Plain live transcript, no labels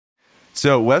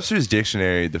So Webster's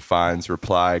Dictionary defines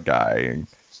reply guying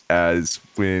as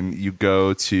when you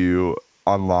go to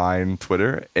online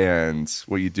Twitter, and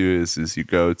what you do is you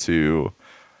go to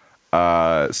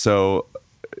so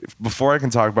before I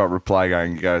can talk about reply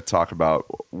guying, you got to talk about,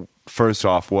 first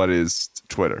off, what is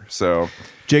Twitter. So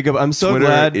Jacob, I'm so Twitter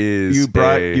glad is you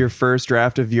brought your first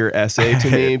draft of your essay to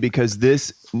me, because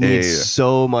this needs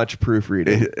so much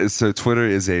proofreading. So Twitter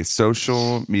is a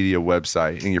social media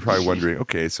website, and you're probably wondering,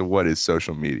 okay, so what is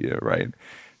social media, right?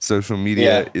 Social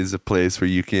media is a place where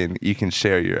you can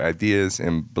share your ideas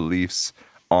and beliefs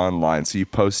online. So you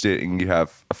post it and you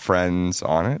have friends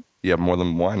on it. You have more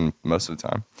than one most of the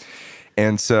time.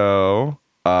 And so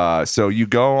you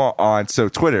go on, so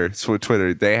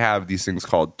Twitter, they have these things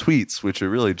called tweets, which are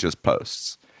really just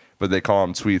posts, but they call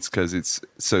them tweets because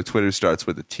Twitter starts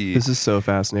with a T. This is so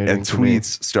fascinating. And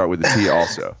tweets start with a T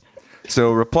also.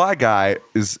 So reply guy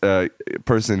is a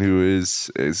person who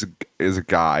is a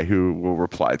guy who will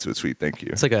reply to a tweet. Thank you.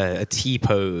 It's like a T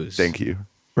pose. Thank you.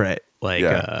 Right. Like,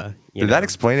 Did that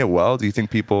explain it well? Do you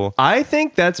think people... I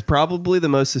think that's probably the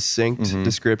most succinct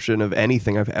description of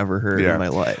anything I've ever heard in my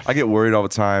life. I get worried all the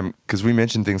time because we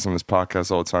mention things on this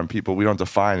podcast all the time. We don't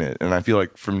define it. And I feel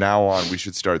like from now on, we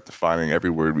should start defining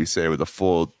every word we say with a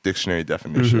full dictionary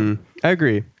definition. I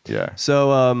agree. Yeah.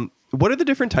 So what are the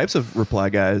different types of reply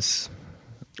guys,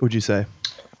 would you say?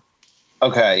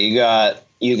 Okay, you got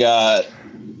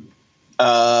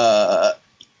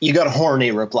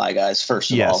horny reply guys,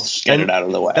 first of all. Just get it out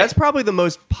of the way. That's probably the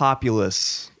most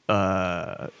populous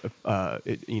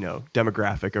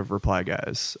demographic of reply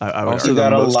guys. I would also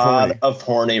got a lot of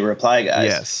horny reply guys.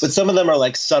 Yes. But some of them are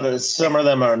like subtle, some of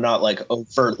them are not like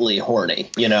overtly horny,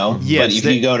 you know? Yes, but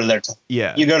if you go to their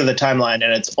you go to the timeline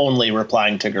and it's only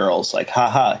replying to girls, like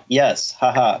haha, yes,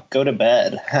 haha, go to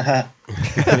bed.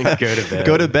 Go to bed.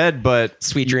 Go to bed, but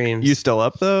sweet dreams. You still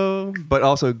up though? But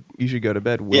also you should go to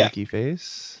bed, winky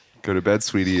face. Go to bed,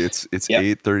 sweetie. It's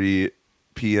 8:30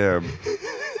 p.m.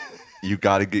 You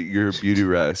got to get your beauty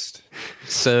rest.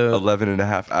 So 11 and a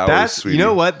half hours, sweetie. You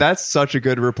know what? That's such a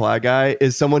good reply guy,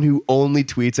 is someone who only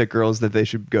tweets at girls that they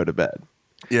should go to bed.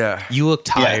 Yeah. You look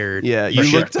tired. Yeah. You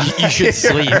should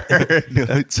sleep. You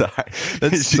look tired.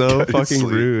 That's so fucking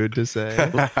rude to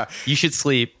say. You should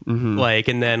sleep. Like,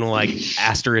 and then like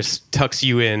asterisk tucks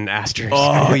you in asterisk.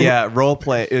 Oh yeah. Role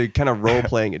play, kind of role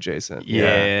playing adjacent.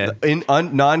 Yeah. In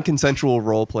non-consensual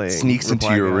role playing. Sneaks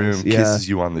into your room, kisses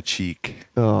you on the cheek.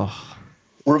 Oh.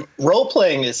 Role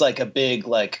playing is like a big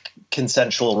like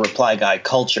consensual reply guy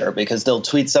culture, because they'll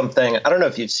tweet something. I don't know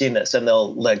if you've seen this, and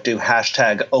they'll like do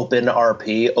hashtag open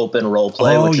RP, open role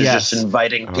play, which is just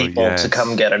inviting people to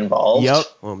come get involved. Yep.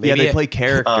 Well, maybe they play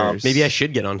characters. Maybe I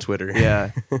should get on Twitter.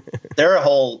 Yeah. they're a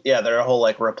whole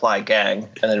like reply gang,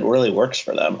 and it really works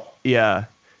for them. Yeah.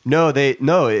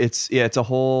 It's a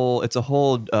whole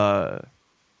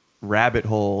rabbit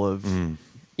hole of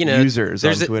users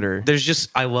on Twitter. There's just,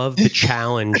 I love the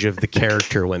challenge of the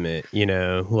character limit,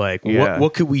 like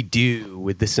what could we do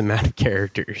with this amount of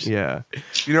characters? Yeah.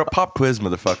 Pop quiz,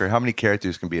 motherfucker. How many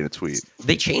characters can be in a tweet?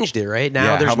 They changed it, right?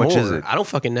 Now there's how much more. is it? I don't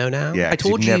fucking know now. Yeah, I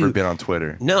told you. You've never been on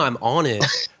Twitter. No, I'm on it.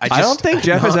 I don't think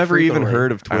Jeff has ever even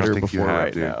heard of Twitter before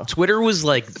right now. Twitter was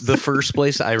like the first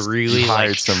place I really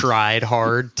tried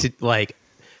hard to like,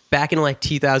 back in like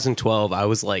 2012, I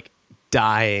was like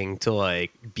dying to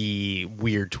like be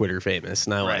weird Twitter famous,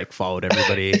 and I like followed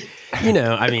everybody.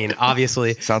 I mean,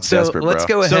 obviously. Sounds desperate, let's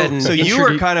bro. go ahead and so you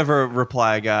were kind of a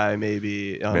reply guy,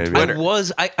 maybe on Twitter.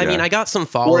 I mean, I got some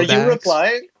follow backs. Were you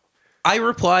replying? I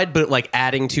replied, but like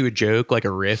adding to a joke, like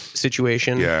a riff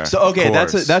situation. Yeah. So okay,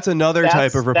 that's another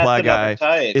type of reply guy.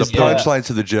 The punchline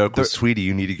to the joke was, "Sweetie,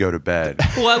 you need to go to bed."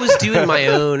 Well, I was doing my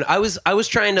own. I was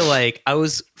trying to I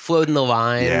was floating the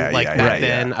line back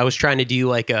then. Yeah. I was trying to do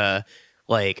like a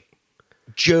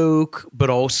joke,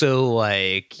 but also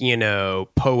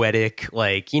poetic,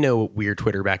 weird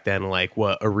Twitter back then, like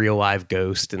what a real live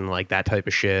ghost and like that type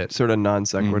of shit. Sort of non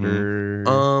sequitur.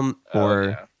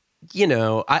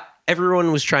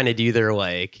 Everyone was trying to do their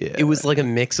it was like a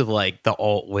mix of like the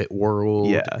alt-lit world.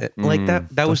 Yeah. Like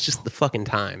that was just the fucking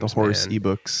times. The horse man.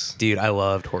 ebooks. Dude, I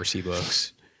loved horse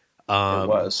ebooks. It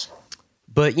was.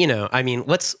 But I mean,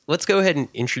 let's go ahead and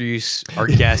introduce our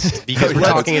guest, because we're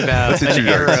talking about an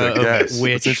era of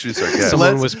which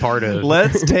someone was part of.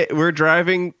 We're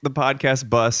driving the podcast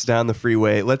bus down the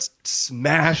freeway. Let's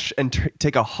smash and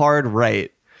take a hard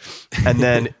right, and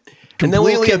then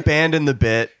completely abandon the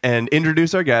bit and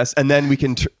introduce our guest, and then we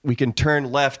can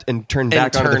turn left and turn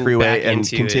back onto the freeway and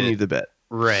continue the bit.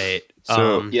 Right.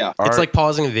 So it's like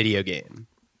pausing a video game.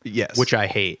 Yes. which I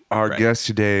hate. Our guest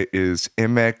today is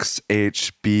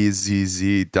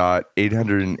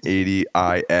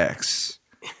MXHBZZ.880IX.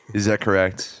 Is that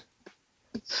correct?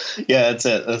 Yeah, that's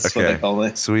it. That's what they call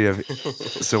me. So we have.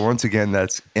 So once again,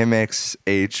 that's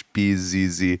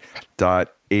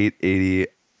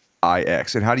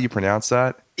MXHBZZ.880IX. And how do you pronounce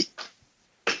that?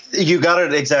 You got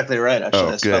it exactly right.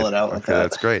 Actually, I spell it out like that.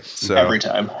 That's great. So every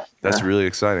time. That's really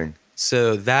exciting.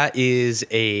 So that is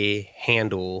a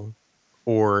handle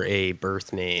or a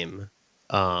birth name.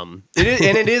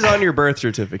 It is on your birth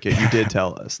certificate. You did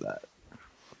tell us that.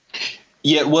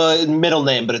 Yeah, well, middle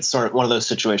name, but it's sort of one of those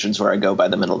situations where I go by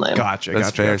the middle name. Gotcha. That's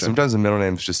fair. Gotcha. Sometimes the middle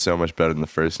name is just so much better than the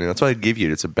first name. That's why I'd give you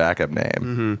it. It's a backup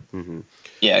name.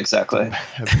 Yeah, exactly.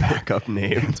 A backup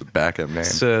name. It's a backup name.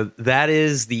 So that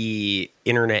is the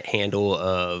internet handle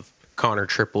of Connor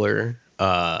Tripler,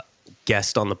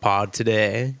 guest on the pod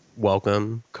today.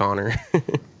 Welcome, Connor.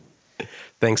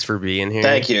 Thanks for being here.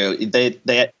 Thank you.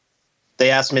 They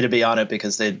asked me to be on it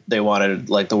because they wanted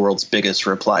like the world's biggest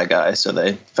reply guy, so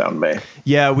they found me.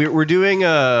 Yeah, we're doing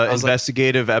a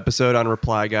investigative episode on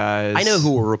reply guys. I know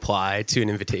who will reply to an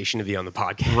invitation to be on the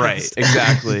podcast. Right,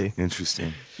 exactly.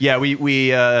 Interesting. Yeah, we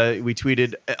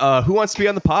tweeted who wants to be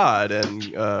on the pod,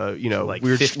 and Like we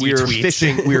were 50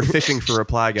 fishing for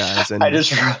reply guys, and I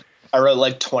wrote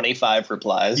like 25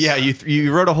 replies. yeah,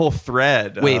 you wrote a whole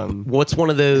thread. Wait, what's one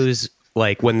of those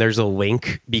like when there's a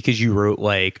link because you wrote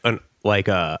like a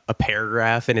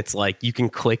paragraph and it's like you can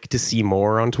click to see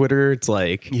more on Twitter. It's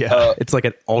like it's like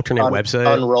an alternate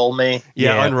website. Unroll me.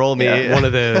 Yeah, Unroll Me. Yeah, one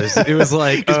of those. It was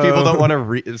like because people don't want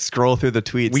to scroll through the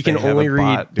tweets. We can only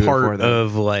read part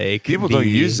of like People don't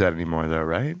use that anymore, though,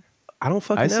 right? I don't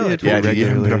fucking I know. see it Yeah, regularly. you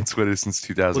haven't been on Twitter since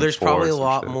 2004. Well, there's probably a or some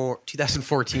lot shit. more.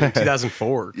 2014,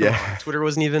 2004. Come Yeah. on, Twitter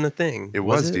wasn't even a thing. It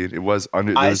was, dude. It was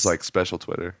under. There was like special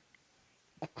Twitter.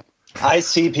 I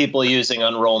see people using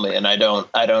Unroll Me, and I don't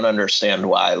understand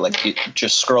why. Like, you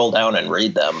just scroll down and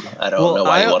read them. I don't know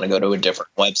why you want to go to a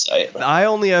different website. I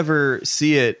only ever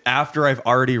see it after I've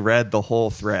already read the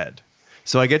whole thread.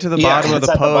 So I get to the bottom of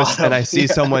the post and I see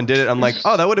someone did it. I'm like,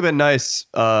 oh, that would have been nice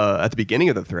at the beginning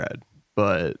of the thread,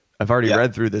 but I've already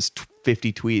read through this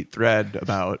 50 tweet thread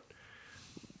about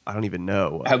I don't even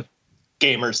know How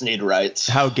gamers need rights.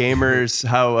 how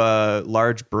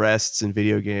large breasts in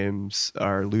video games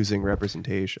are losing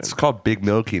representation. It's called Big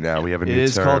Milky now. We have a new term. It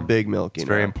is called Big Milky. It's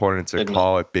very important to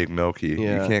call it Big Milky.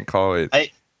 Yeah. You can't call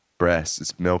it breasts.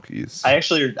 It's Milkies.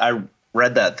 I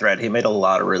read that thread. He made a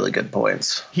lot of really good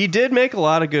points. He did make a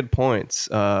lot of good points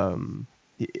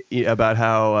about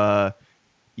how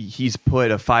he's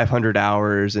put 500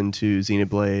 hours into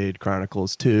Xenoblade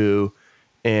Chronicles 2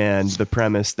 and the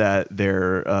premise that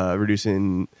they're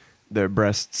reducing the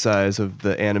breast size of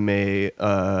the anime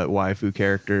waifu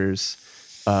characters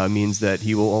means that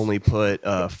he will only put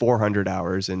 400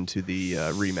 hours into the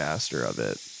remaster of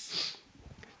it.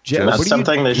 Jeff, that's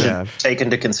something they should take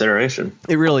into consideration.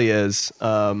 It really is.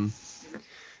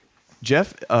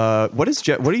 Jeff, what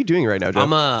are you doing right now,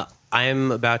 Jeff?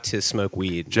 I'm about to smoke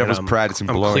weed. Jeff was practicing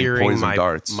blowing poison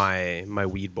darts. My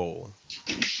weed bowl.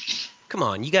 Come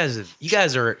on, you guys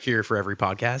are here for every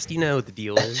podcast. You know what the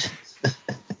deal is.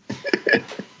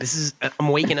 I'm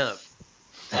waking up.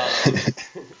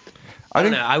 I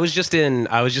don't know. I was just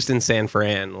in San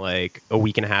Fran like a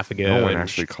week and a half ago. No one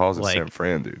actually calls it San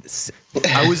Fran, dude.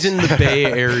 I was in the Bay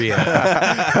Area.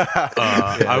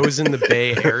 I was in the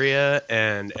Bay Area,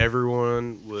 and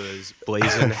everyone was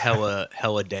blazing hella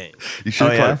dank. You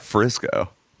should call it Frisco.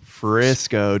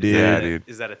 Frisco, dude. Yeah, dude.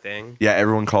 Is that a thing? Yeah,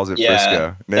 everyone calls it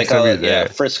Frisco. Next time you're there.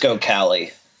 Frisco,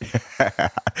 Cali.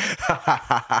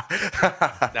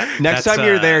 Next time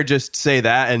you're there, just say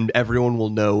that, and everyone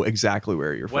will know exactly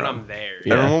where you're from. When I'm there,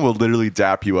 everyone will literally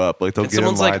dap you up. Like they'll get in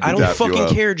line like, to I don't dap you fucking up.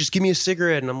 care. Just give me a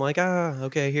cigarette, and I'm like,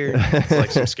 okay, here. It's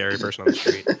like some scary person on the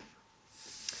street.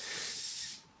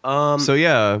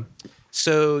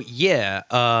 So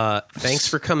thanks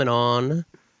for coming on.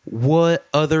 What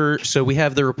other? So we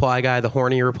have the reply guy, the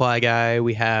horny reply guy.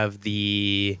 We have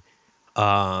the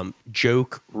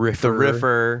joke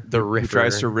riffer, the riffer who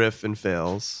tries to riff and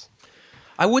fails.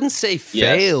 I wouldn't say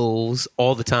fails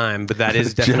all the time, but that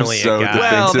is definitely Jim's so a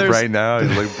guy. defensive right now.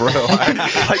 He's like, bro,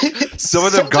 like some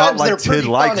of them got like 10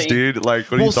 likes, funny. Dude. Like,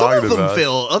 what are you talking about? Some of them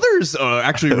fail. Others are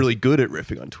actually really good at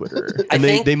riffing on Twitter, and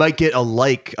they might get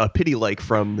a pity like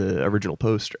from the original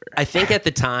poster. I think at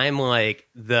the time, like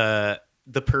the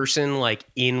person like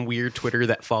in weird Twitter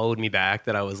that followed me back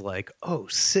that I was like, oh,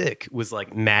 sick, was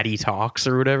like Maddie Talks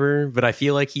or whatever. But I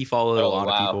feel like he followed a lot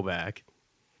of people back.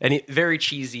 And very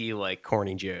cheesy, like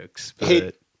corny jokes.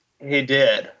 But He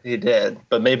did,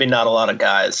 but maybe not a lot of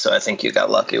guys. So I think you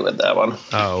got lucky with that one.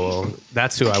 Oh, well,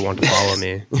 that's who I want to follow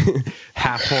me.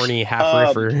 Half horny,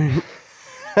 half riffer.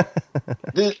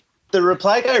 The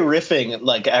reply guy riffing,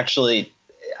 like, actually,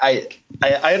 I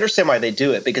understand why they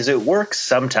do it because it works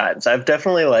sometimes. I've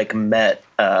definitely like met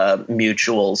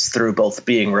mutuals through both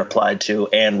being replied to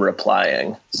and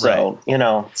replying. So,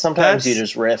 sometimes you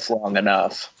just riff long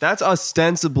enough. That's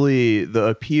ostensibly the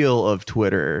appeal of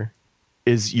Twitter.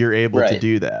 Is you're able to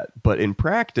do that, but in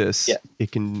practice,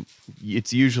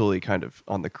 it's usually kind of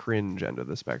on the cringe end of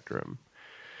the spectrum.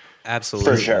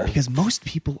 Absolutely. For sure. Because most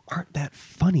people aren't that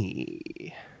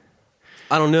funny.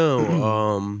 I don't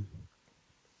know.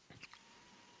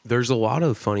 There's a lot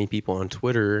of funny people on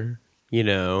Twitter,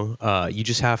 you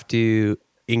just have to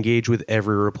engage with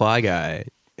every reply guy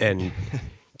and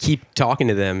keep talking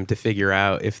to them to figure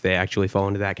out if they actually fall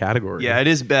into that category. Yeah, it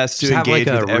is best to just engage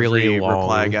have like with every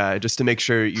reply guy just to make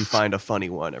sure you find a funny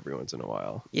one every once in a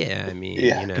while. Yeah, I mean,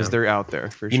 because they're out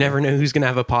there for sure. You never know who's going to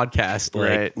have a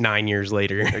podcast 9 years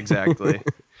later. Exactly.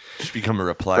 Just become a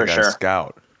reply guy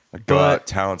scout. Like, go out,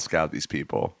 talent scout these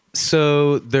people.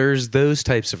 So there's those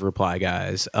types of reply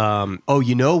guys. Oh,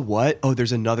 you know what? Oh,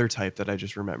 there's another type that I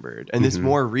just remembered. And it's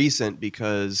more recent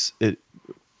because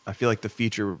I feel like the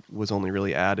feature was only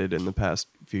really added in the past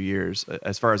few years,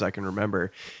 as far as I can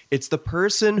remember. It's the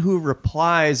person who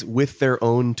replies with their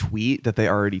own tweet that they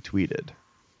already tweeted.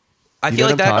 I feel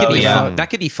like that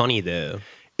could be funny, though.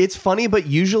 It's funny, but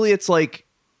usually it's like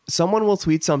someone will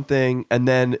tweet something and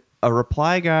then a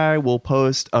reply guy will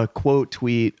post a quote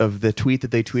tweet of the tweet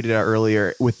that they tweeted out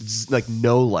earlier with like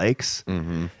no likes.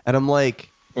 Mm-hmm. And I'm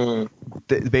like,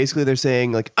 basically they're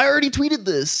saying like, I already tweeted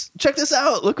this. Check this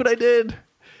out. Look what I did.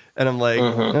 And I'm like,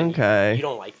 okay. You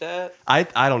don't like that? I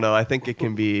don't know. I think it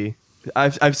can be.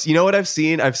 I've you know what I've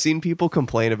seen? I've seen people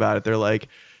complain about it. They're like,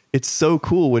 it's so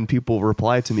cool when people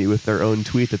reply to me with their own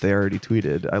tweet that they already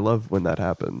tweeted. I love when that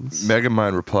happens.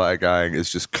 Megamind reply guying is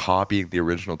just copying the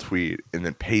original tweet and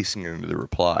then pasting it into the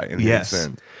reply and hitting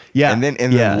send. Yeah, and then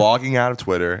logging out of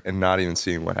Twitter and not even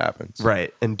seeing what happens.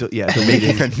 Right, and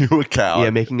making a new account.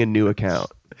 Yeah, making a new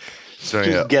account. So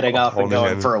just getting up and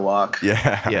going for a walk.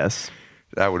 Yeah. Yes.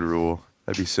 That would rule.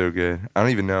 That'd be so good. I don't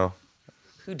even know.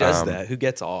 Who does that? Who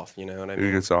gets off? You know what I mean?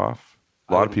 Who gets off?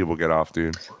 A lot of people get off,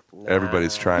 dude.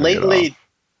 Everybody's trying to get off.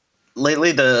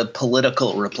 Lately, the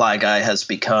political reply guy has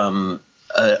become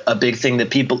a big thing that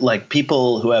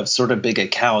people who have sort of big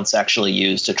accounts actually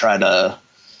use to try to,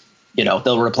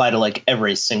 they'll reply to like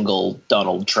every single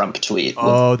Donald Trump tweet with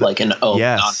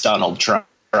not Donald Trump.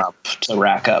 To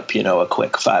rack up, a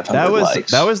quick 500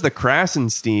 likes. That was the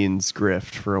Krasenstein's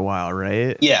grift for a while,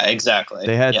 right? Yeah, exactly.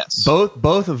 They had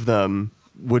both of them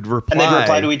would reply. And they'd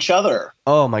reply to each other.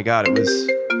 Oh my God, it was...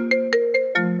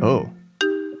 Oh.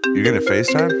 You're getting a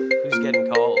FaceTime? Who's getting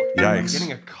called? Yikes.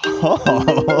 Getting a call.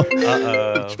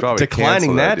 Uh-oh.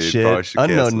 Declining that shit.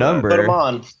 Unknown number. Put him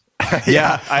on.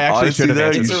 Yeah, I actually should have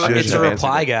answered. It's a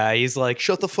reply guy. He's like,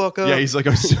 shut the fuck up. Yeah, he's like,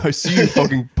 I see you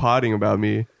fucking potting about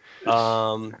me.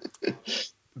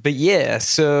 But yeah,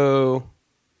 so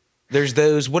there's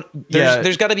those.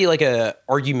 There's got to be like a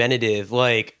argumentative,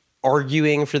 like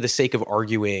arguing for the sake of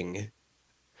arguing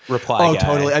reply guy.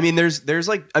 Oh, totally. I mean, there's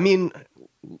like,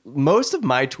 most of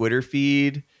my Twitter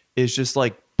feed is just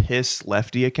like piss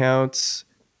lefty accounts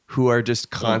who are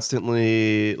just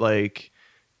constantly like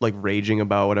raging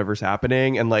about whatever's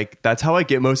happening, and like that's how I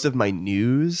get most of my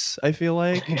news. I feel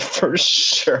like for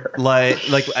sure.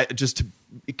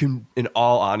 In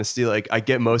all honesty, like I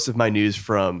get most of my news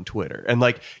from Twitter, and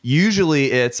like usually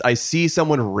it's I see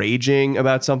someone raging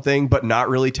about something but not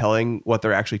really telling what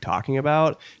they're actually talking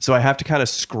about, so I have to kind of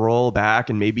scroll back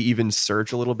and maybe even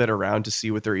search a little bit around to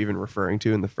see what they're even referring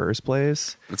to in the first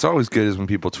place. It's always good is when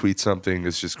people tweet something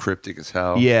that's just cryptic as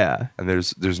hell. Yeah, and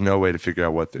there's no way to figure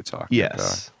out what they're talking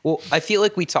about. Well, I feel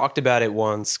like we talked about it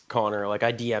once, Connor. Like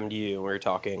I DM'd you and we were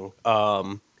talking.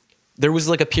 There was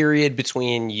like a period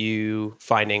between you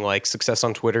finding like success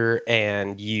on Twitter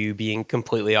and you being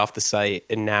completely off the site,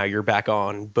 and now you're back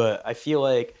on. But I feel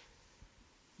like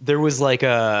there was like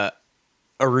a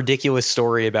ridiculous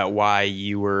story about why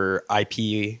you were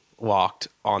IP locked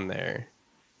on there.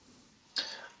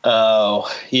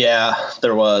 Oh, yeah,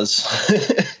 there was.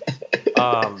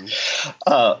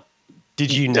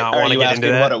 Did you not want to get into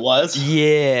that? What it was?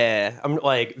 Yeah, I'm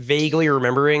like vaguely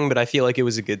remembering, but I feel like it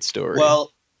was a good story.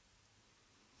 Well,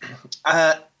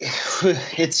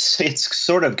 it's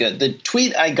sort of good. The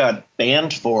tweet I got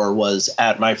banned for was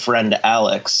at my friend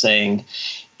Alex saying,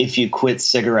 if you quit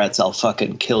cigarettes, I'll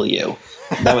fucking kill you.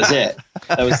 That was it.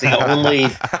 That was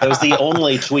the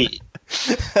only tweet.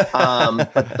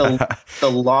 But the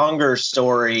longer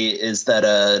story is that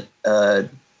a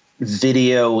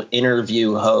video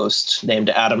interview host named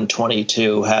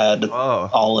Adam22 had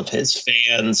all of his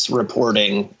fans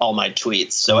reporting all my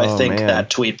tweets. So I think that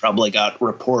tweet probably got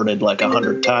reported like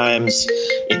 100 times.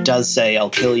 It does say I'll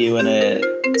kill you in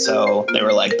it. So they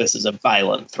were like, this is a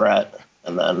violent threat.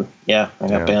 And then, I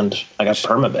got banned. I got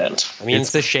perma-banned. I mean,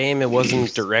 it's a shame it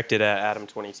wasn't directed at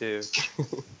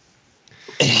Adam22.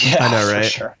 Yeah, I know, right? For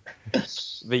sure.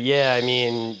 But I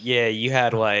mean, you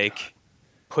had like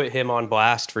put him on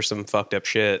blast for some fucked up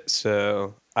shit.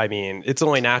 So, I mean, it's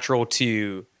only natural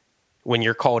to, when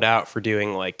you're called out for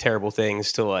doing like terrible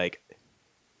things, to like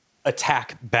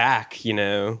attack back,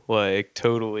 like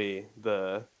totally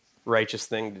the righteous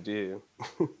thing to do.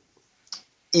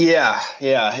 Yeah.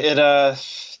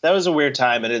 That was a weird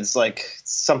time, and it's like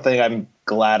something I'm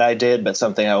glad I did, but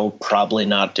something I will probably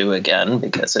not do again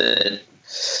because it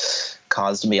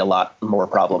caused me a lot more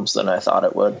problems than I thought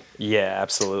it would. Yeah,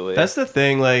 absolutely. That's the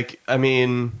thing. Like, I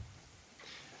mean,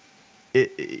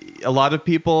 a lot of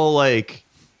people like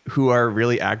who are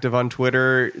really active on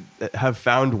Twitter have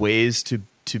found ways to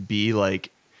be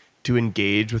like, to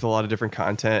engage with a lot of different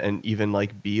content and even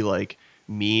like be like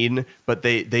mean, but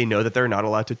they know that they're not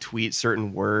allowed to tweet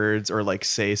certain words or like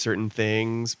say certain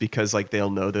things because like they'll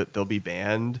know that they'll be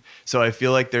banned. So I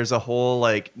feel like there's a whole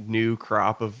like new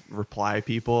crop of reply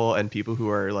people and people who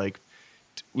are like,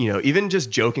 even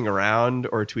just joking around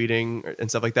or tweeting and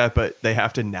stuff like that, but they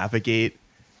have to navigate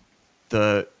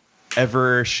the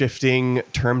ever shifting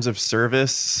terms of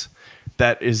service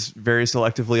that is very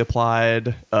selectively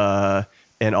applied,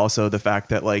 and also the fact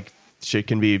that like shit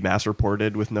can be mass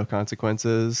reported with no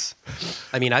consequences.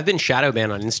 I mean, I've been shadow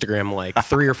banned on Instagram like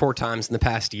 3 or 4 times in the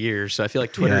past year, so I feel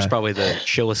like Twitter is probably the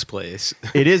chillest place.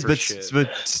 It is, but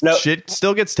shit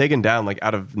still gets taken down like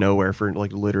out of nowhere for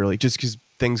like literally just because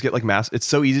things get like mass. It's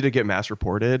so easy to get mass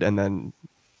reported, and then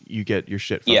you get your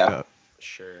shit fucked up.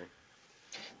 Sure.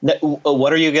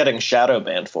 What are you getting shadow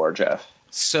banned for, Jeff?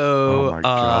 So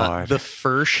the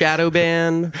first shadow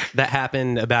ban that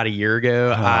happened about a year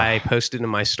ago, I posted in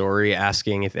my story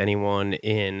asking if anyone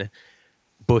in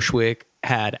Bushwick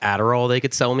had Adderall they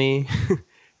could sell me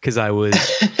because I was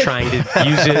trying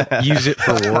to use it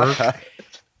for work.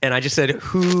 And I just said,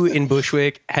 who in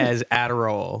Bushwick has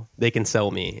Adderall they can sell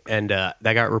me? And that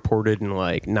got reported in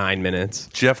like 9 minutes.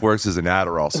 Jeff works as an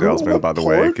Adderall salesman, by the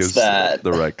way, because the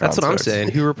right context. That's what I'm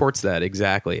saying. Who reports that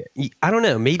exactly? I don't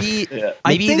know. Maybe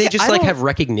they just like have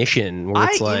recognition. Where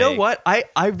it's like, you know what? I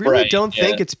really don't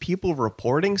think it's people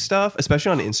reporting stuff,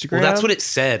 especially on Instagram. Well, that's what it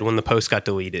said when the post got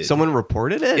deleted. Someone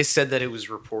reported it? It said that it was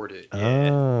reported.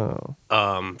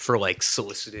 For like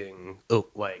soliciting,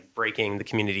 like breaking the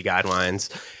community guidelines.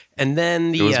 And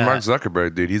then it was Mark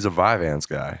Zuckerberg, dude. He's a Vyvanse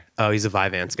guy. Oh, he's a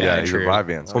Vyvanse guy. Yeah, he's a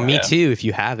Vyvanse guy. Well, me too, if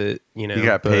you have it. He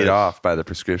got paid off by the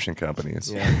prescription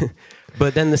companies. Yeah.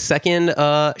 But then the second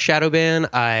shadow ban,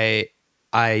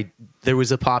 there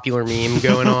was a popular meme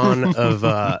going on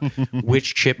of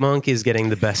which chipmunk is getting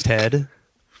the best head.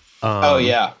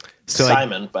 So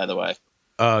Simon, by the way.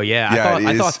 Oh yeah,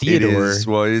 I thought Theodore.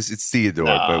 It's Theodore,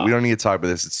 but we don't need to talk about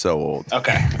this. It's so old.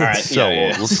 Okay, all right, it's so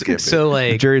old. We'll skip it. So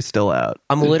like, the jury's still out.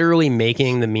 I'm literally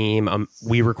making the meme.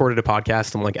 We recorded a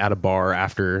podcast. I'm like at a bar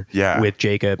after with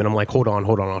Jacob, and I'm like, hold on,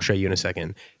 I'll show you in a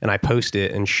second. And I post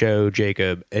it and show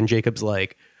Jacob, and Jacob's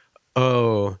like,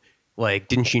 oh. Like,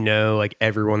 didn't you know, like,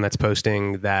 everyone that's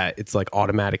posting that it's, like,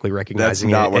 automatically recognizing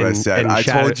it? That's not what I said. I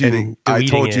told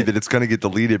you that it's going to get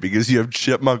deleted because you have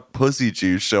chipmunk pussy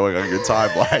juice showing on your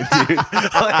timeline, dude.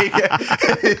 Like,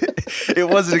 it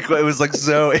wasn't, it was, like,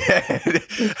 so...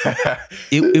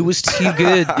 it was too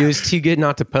good. It was too good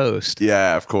not to post.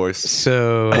 Yeah, of course.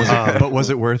 So... but was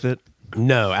it worth it?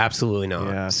 No, absolutely not.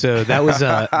 Yeah. So that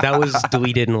was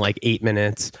deleted in, like, 8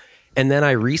 minutes. And then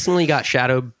I recently got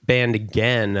shadow banned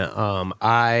again.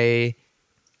 I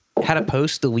had a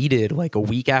post deleted like a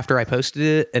week after I posted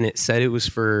it, and it said it was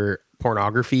for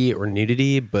pornography or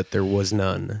nudity, but there was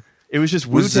none. It was just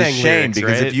Wu-Tang lyrics,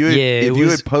 because right? if you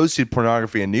had posted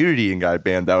pornography and nudity and got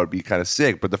banned, that would be kind of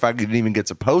sick. But the fact that you didn't even get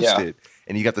to post it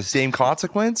and you got the same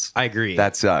consequence, I agree.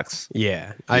 That sucks.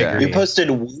 Yeah, I agree. You posted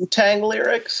Wu-Tang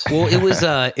lyrics? Well, it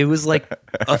was like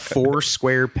a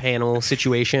 4-square panel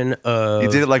situation. You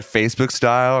did it like Facebook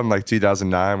style in like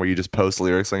 2009, where you just post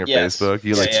lyrics on your Facebook.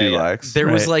 You get like 2 likes. There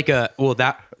was like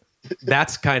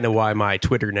that's kind of why my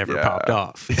Twitter never popped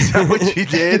off. Is that what you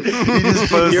did? You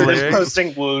just post You're lyrics? just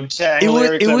posting Wu-Tang It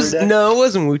lyrics was every day? no, it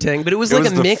wasn't Wu-Tang, but it was like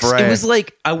was a the mix. Fray. It was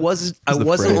like I wasn't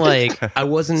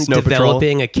Snow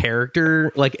developing a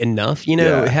character like enough. You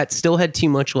know, Yeah. it still had too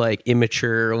much like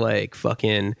immature, like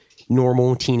fucking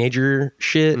normal teenager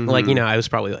shit. Like, you know, I was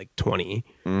probably like 20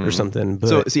 or something. But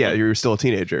So yeah, you were still a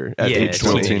teenager at Yeah, age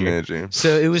Still 20. teenager.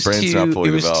 so it was Brain's not too. fully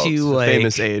It was developed. too The like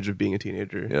Famous age of being a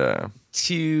teenager. Yeah.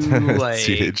 too Teenage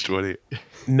like 20.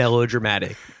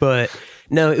 melodramatic. But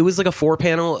no, it was like a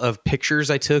 4-panel of pictures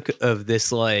I took of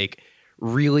this like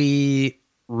really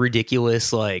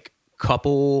ridiculous like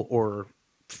couple or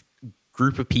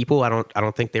group of people. I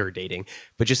don't think they were dating,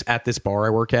 but just at this bar I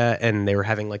work at, and they were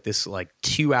having like this like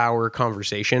 2-hour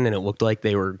conversation, and it looked like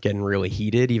they were getting really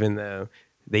heated, even though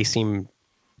they seemed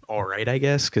all right, I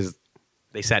guess, because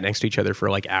they sat next to each other for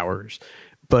like hours.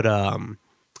 But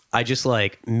I just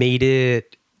like made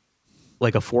it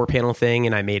like a 4-panel thing,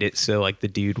 and I made it so like the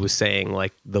dude was saying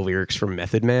like the lyrics from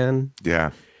Method Man,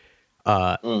 Yeah.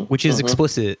 which is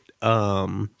explicit,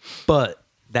 but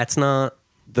that's not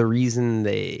the reason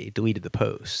they deleted the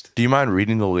post. Do you mind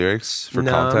reading the lyrics for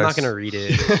No, context? I'm not going to read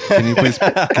it. Can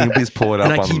you please pull it up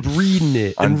And I on keep reading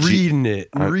it on and G- reading it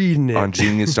and reading it. on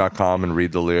genius.com and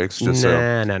read the lyrics just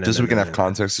No, so we can have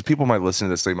context. 'Cause people might listen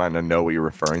to this, they might not know what you're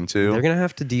referring to. They're going to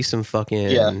have to do some fucking...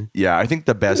 Yeah. Yeah, I think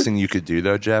the best thing you could do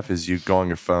though, Jeff, is you go on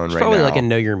your phone It's right probably now. like a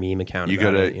Know Your Meme account. you go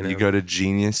about to it, you know? you go to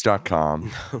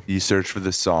genius.com, you search for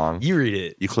the song, You read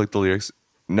it. you click the lyrics.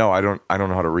 No, I don't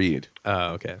know how to read. Oh,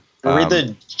 okay. Read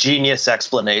the genius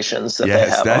explanations that yes,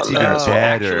 they have that's on even there.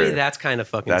 better. Actually, that's kind of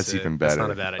fucking That's sick. even That's better.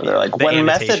 not a bad idea. They're like, The when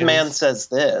Method annotations, Man says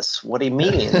this, what he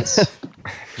means.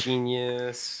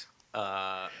 Genius.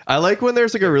 I like when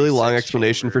there's like a really long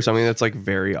explanation for something that's like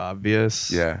very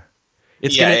obvious. Yeah.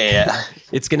 It's Yeah, gonna, yeah.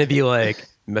 It's gonna be like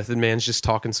Method Man's just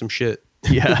talking some shit.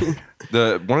 Yeah.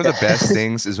 One of the best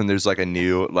things is when there's like the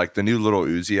new Little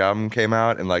Uzi album came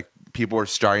out, and like people are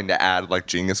starting to add like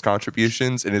Genius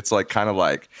contributions, and it's like kind of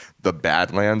like the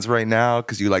Badlands right now,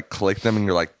 because you like click them and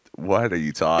you're like, what are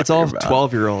you talking It's all about?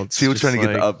 12-year-olds. People just trying to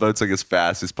get like- the upvotes like as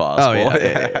fast as possible. Oh,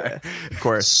 yeah. Of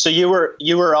course. So you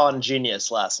were on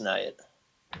Genius last night.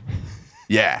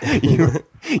 Yeah. You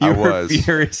I were was.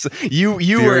 furious. You were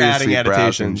Furiously adding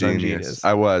browsing annotations on Genius.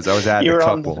 I was adding You a were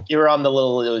couple. on the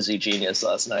Little Uzi Genius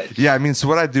last night. Yeah, I mean, so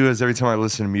what I do is every time I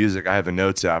listen to music, I have the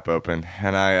notes app open,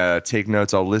 and I take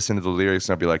notes. I'll listen to the lyrics,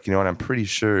 and I'll be like, you know what? I'm pretty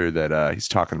sure that he's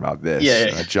talking about this. Yeah, yeah.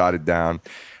 And I jot it down.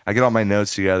 I get all my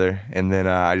notes together, and then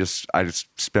I just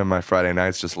spend my Friday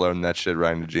nights just loading that shit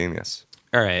right into Genius.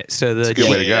 All right, so the It's a good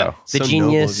way to go. The So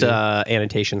Genius noble of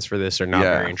annotations for this are not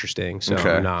Yeah. very interesting, so Okay.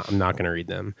 I'm not going to read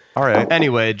them. All right.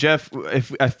 Anyway, Jeff,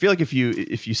 I feel like if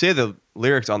you say the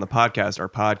lyrics on the podcast, our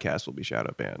podcast will be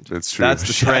shadow banned. That's true. That's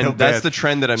the Shadow trend. That's banned. the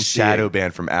trend that I'm Shadow seeing.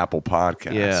 banned from Apple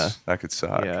Podcasts. Yeah. That could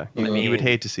suck. Yeah, I you mean- would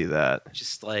hate to see that.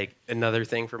 Just like another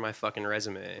thing for my fucking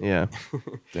resume. Yeah.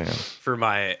 Damn. For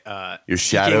my Your seeking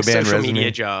shadow banned social resume?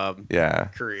 media job Yeah.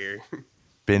 career.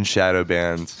 Been shadow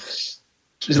banned.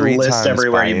 Just 3 list times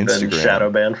everywhere by you've been Instagram.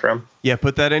 shadow banned from. Yeah,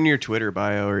 put that in your Twitter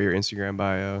bio or your Instagram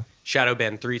bio. Shadow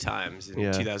banned 3 times in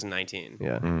Yeah. 2019.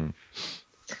 Yeah.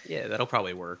 Yeah, that'll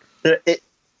probably work.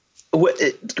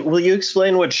 Will you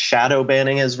explain what shadow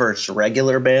banning is versus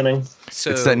regular banning?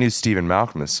 So It's that new Stephen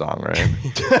Malcolm song, right?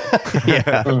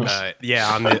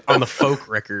 yeah, on the folk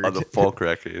record. On the folk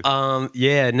record.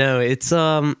 Yeah, no, it's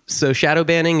so shadow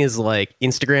banning is like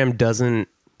Instagram doesn't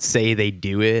say they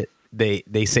do it.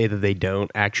 They say that they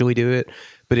don't actually do it,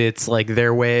 but it's like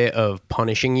their way of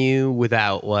punishing you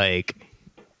without like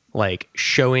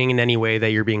showing in any way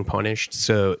that you're being punished.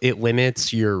 So it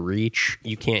limits your reach.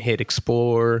 You can't hit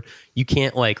explore. You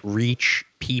can't like reach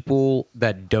people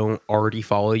that don't already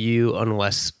follow you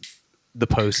unless the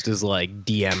post is like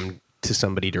DM'd to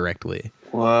somebody directly.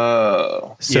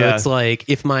 Whoa. So Yeah. it's like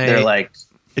if my They're like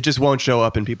It just won't show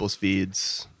up in people's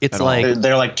feeds. It's at all, like-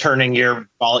 they're like turning your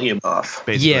volume off.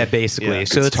 basically. yeah, basically. Yeah.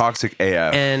 So it's toxic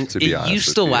AF. and to be it honest used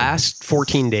with to you. last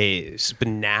 14 days, but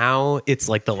now it's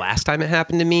like the last time it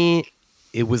happened to me,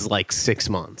 it was like 6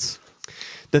 months.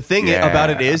 The thing Yeah, about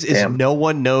it is damn. no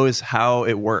one knows how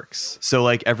it works. So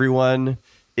like everyone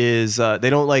is they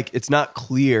don't like it's not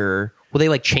clear. Well, they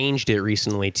like changed it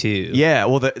recently too. Yeah,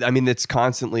 well, I mean, it's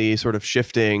constantly sort of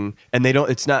shifting, and they don't.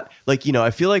 It's not like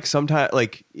I feel like sometimes,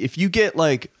 like if you get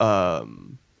like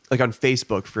like on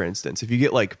Facebook, for instance, if you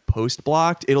get like post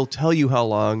blocked, it'll tell you how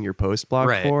long you're post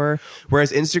blocked for.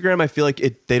 Whereas Instagram, I feel like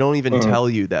they don't even tell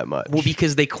you that much. Well,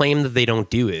 because they claim that they don't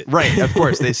do it. Right. Of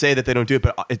course, they say that they don't do it,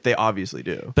 but they obviously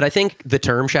do. But I think the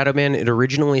term shadow ban, it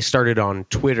originally started on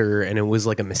Twitter, and it was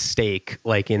like a mistake,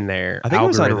 like in their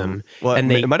algorithm.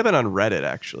 It might have been on Reddit,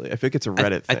 actually. I think it's a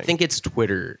Reddit thing. I think it's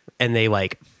Twitter, and they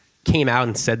like came out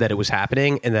and said that it was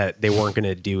happening and that they weren't going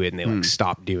to do it, and they like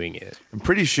stopped doing it. I'm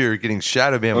pretty sure getting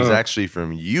shadow banned was actually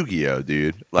from Yu-Gi-Oh,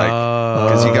 dude. Like,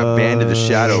 because you got banned in the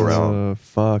Shadow Realm.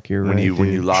 Fuck, you're when right.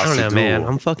 When you lost I don't know, a duel. man.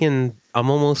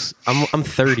 I'm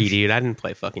 30, dude. I didn't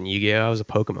play fucking Yu-Gi-Oh. I was a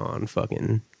Pokemon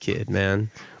fucking kid, man.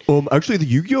 Actually, the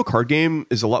Yu-Gi-Oh card game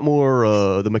is a lot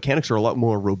more. The mechanics are a lot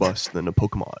more robust than a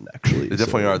Pokemon. Actually, They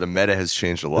definitely are. The meta has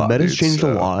changed a lot. The meta's dude, changed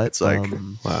a lot. It's like,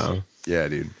 Wow. yeah,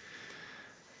 dude.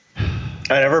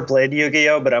 I never played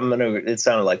Yu-Gi-Oh, but it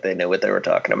sounded like they knew what they were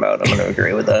talking about. I'm gonna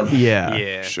agree with them.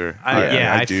 Yeah, Sure.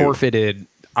 I do. forfeited.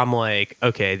 I'm like,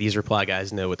 okay, these reply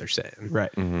guys know what they're saying.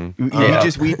 Right. Mm-hmm.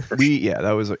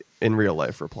 That was in real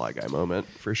life reply guy moment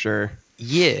for sure.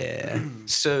 Yeah.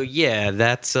 So yeah,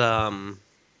 that's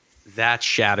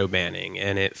shadow banning,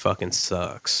 and it fucking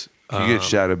sucks. You get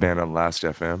shadow banned on Last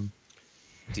FM.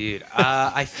 Dude,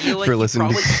 I feel like for you listening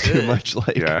probably to too could. much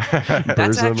like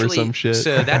That's Burzum actually or some shit.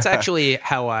 So that's actually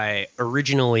how I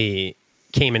originally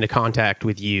came into contact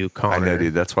with you, Connor. I know,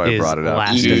 dude. That's why I brought it up.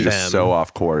 Last Dude, FM. so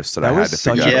off course that I That had was to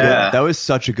such figure out. that was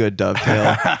such a good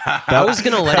dovetail. I was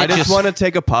gonna let I it just want to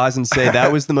take a pause and say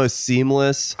that was the most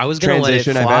seamless I was gonna let it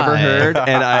transition I've ever fly. heard,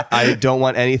 and I don't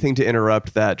want anything to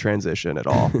interrupt that transition at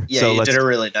all. Yeah, so you did it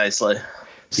really nicely.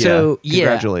 So yeah,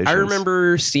 congratulations. I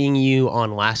remember seeing you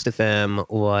on Last FM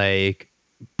like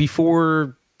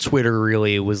before Twitter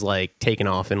really was like taken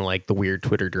off in like the weird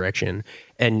Twitter direction,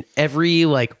 and every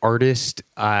like artist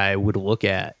I would look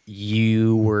at,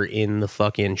 you were in the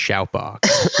fucking shout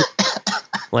box.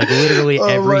 Like literally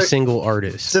every single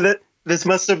artist. So this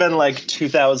must have been like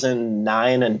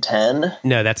 2009 and 10.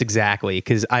 No, that's exactly,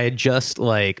 because I had just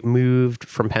like moved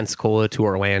from Pensacola to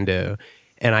Orlando,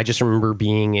 and I just remember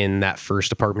being in that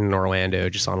first apartment in Orlando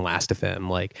just on Last FM.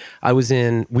 Like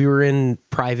we were in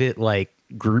private like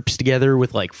groups together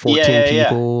with like 14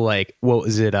 people. Like what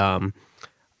was it?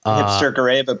 Hipster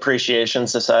Grave Appreciation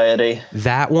Society.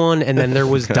 That one, and then there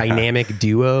was Dynamic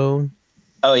Duo.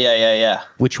 Oh yeah.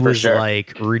 Which was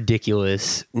like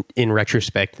ridiculous in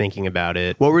retrospect thinking about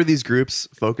it. What were these groups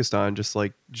focused on? Just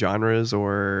like genres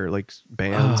or like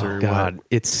bands or God, what?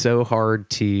 it's so hard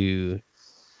to.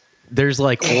 There's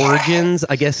like origins,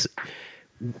 I guess.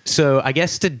 So I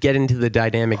guess to get into the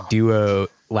Dynamic Duo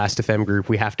Last FM group,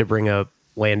 we have to bring up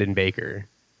Landon Baker.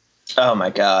 Oh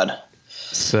my God.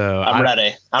 So I'm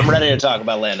ready. I'm ready to talk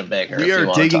about Landon Baker. We are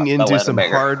digging into some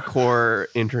hardcore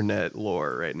internet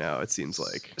lore right now. It seems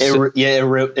like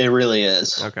it really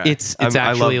is. Okay, it's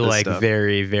actually like stuff.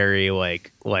 Very, very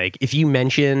like if you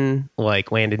mention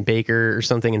like Landon Baker or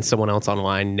something and someone else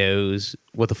online knows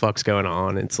what the fuck's going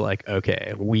on, it's like,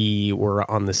 okay, we were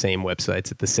on the same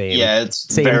websites at the same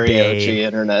same very day. OG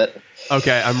internet.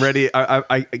 Okay, I'm ready.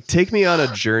 I take me on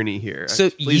a journey here. So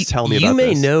please tell me about this.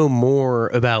 You may know more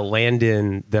about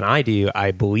Landon than I do,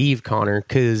 I believe, Connor,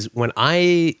 because when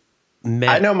I met...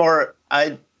 I know more...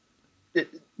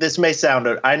 This may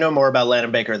sound... I know more about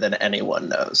Landon Baker than anyone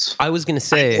knows. I was going to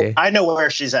say... I know where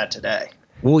she's at today.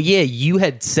 Well, yeah, you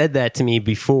had said that to me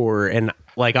before, and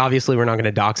like obviously we're not going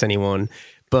to dox anyone,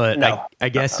 but no. I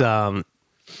guess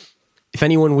if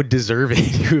anyone would deserve it,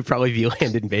 it would probably be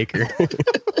Landon Baker.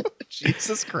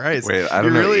 Jesus Christ. Wait, I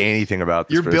don't know anything about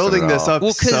this. You're building this up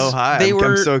so high.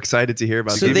 I'm so excited to hear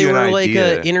about this. So they were like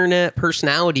an internet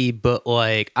personality, but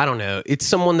like, I don't know. It's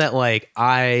someone that like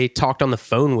I talked on the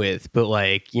phone with, but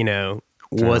like, you know,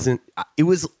 wasn't. It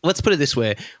was, let's put it this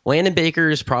way. Landon Baker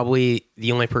is probably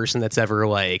the only person that's ever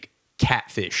like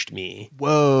catfished me.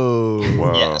 Whoa.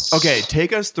 Yes. Okay,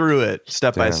 take us through it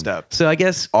step by step. So I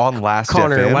guess on Last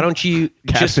Connor, FM, why don't you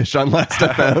catfish on Last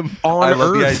FM? I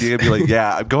love the idea of be like,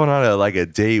 yeah, I'm going on a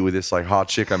date with this like hot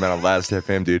chick I met on Last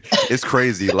FM, dude. It's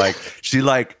crazy. Like she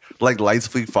like lights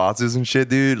Fleet Foxes and shit,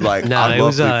 dude. Like no, I it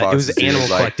was Foxes, Animal dude.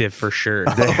 Collective for sure.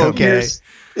 Okay.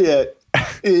 Yeah.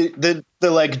 The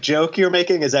like joke you're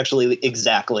making is actually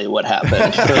exactly what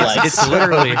happened. For like, it's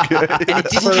literally, and it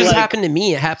didn't just happen to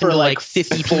me. It happened to like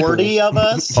 50 people. 40 of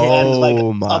us, and like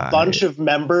a bunch of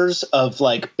members of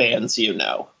like bands, you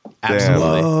know.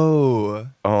 Absolutely. Oh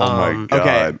my god.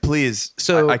 Okay, please.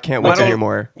 So I can't wait to hear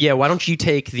more. Yeah, why don't you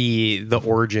take the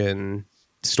origin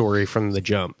story from the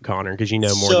jump, Connor? Because you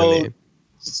know more than me.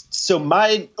 So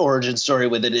my origin story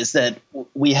with it is that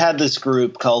we had this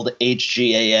group called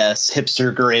HGAS,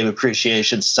 Hipster Grave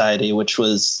Appreciation Society, which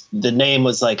was, the name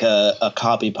was like a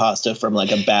copy pasta from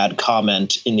like a bad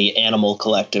comment in the Animal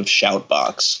Collective shout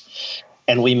box.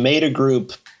 And we made a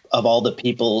group of all the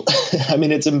people, I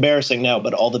mean, it's embarrassing now,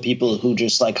 but all the people who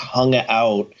just like hung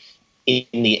out in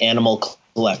the Animal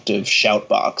Collective shout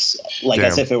box, like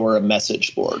as if it were a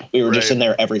message board. We were just in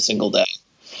there every single day.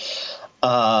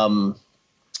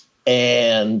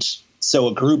 And so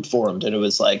a group formed, and it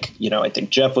was like, you know, I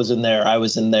think Jeff was in there. I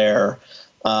was in there.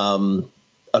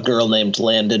 A girl named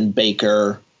Landon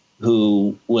Baker,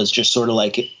 who was just sort of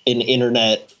like an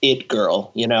internet it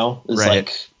girl, you know, it was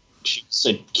like, she's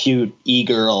a cute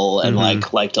e-girl and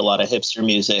like liked a lot of hipster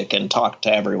music and talked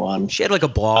to everyone. She had like a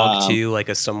blog too, like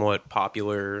a somewhat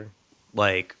popular,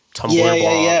 like Tumblr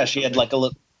blog. Yeah. She had like a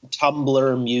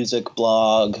Tumblr music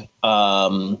blog.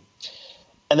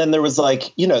 And then there was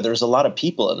like, you know, there's a lot of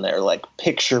people in there, like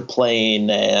Picture Plane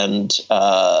and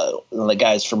the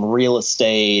guys from Real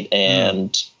Estate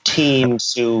and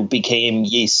teens who became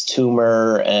Yeast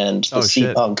Tumor and the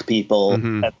Sea Punk people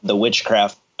and the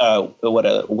Witchcraft,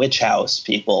 Witch House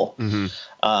people.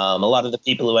 A lot of the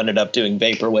people who ended up doing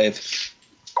Vaporwave.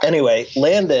 Anyway,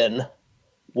 Landon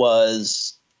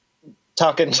was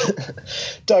talking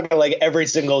like every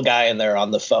single guy in there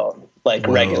on the phone, like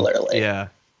regularly. Yeah.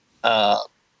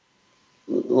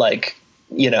 Like,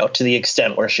 you know, to the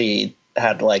extent where she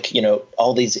had like, you know,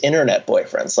 all these internet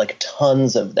boyfriends, like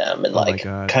tons of them, and like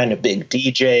kind of big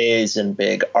DJs and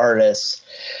big artists.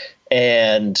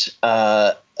 And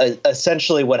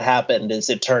essentially what happened is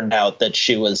it turned out that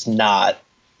she was not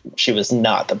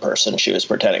the person she was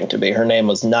pretending to be. Her name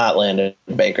was not Landon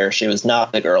Baker. She was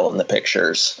not the girl in the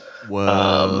pictures.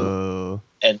 Whoa.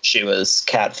 And she was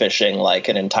catfishing like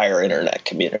an entire internet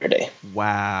community.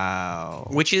 Wow.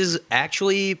 Which is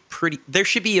actually pretty. There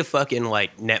should be a fucking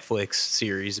like Netflix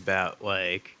series about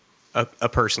like a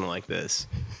person like this.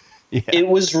 Yeah. It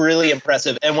was really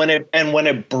impressive. And when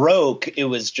it broke, it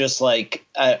was just like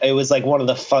it was like one of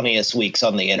the funniest weeks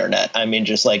on the internet. I mean,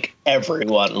 just like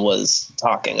everyone was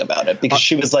talking about it because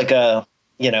she was like a,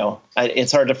 you know,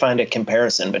 it's hard to find a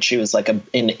comparison, but she was like an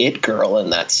it girl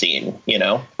in that scene, you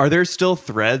know? Are there still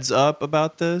threads up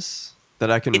about this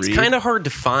that I can read? It's kind of hard to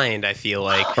find, I feel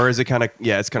like. Or is it kind of,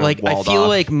 it's kind of like, walled I feel off.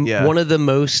 like one of the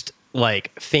most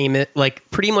like famous, like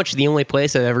pretty much the only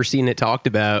place I've ever seen it talked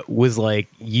about was like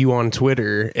you on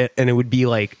Twitter. And it would be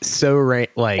like so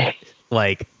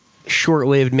like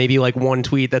short-lived, maybe like one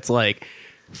tweet that's like,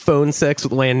 phone sex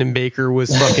with Landon Baker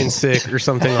was fucking sick or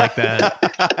something like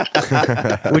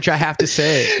that. Which I have to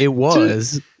say it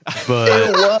was, but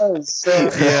it was.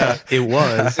 Yeah, it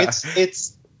was.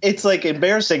 It's like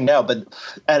embarrassing now, but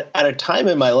at a time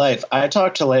in my life, I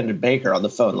talked to Landon Baker on the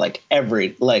phone like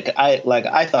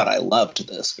I thought I loved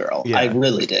this girl. Yeah. I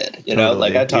really did. You know,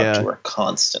 like I talked to her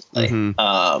constantly.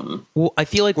 Well, I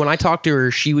feel like when I talked to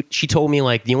her, she told me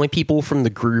like the only people from the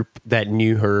group that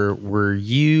knew her were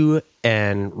you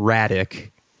and Radic,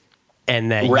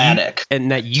 and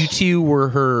that you two were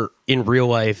her in real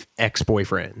life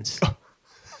ex-boyfriends.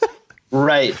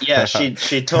 Right. Yeah. She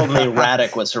told me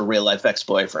Radic was her real life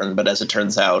ex-boyfriend, but as it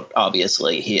turns out,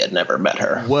 obviously he had never met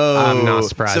her. Whoa. I'm not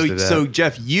surprised at that. So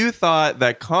Jeff, you thought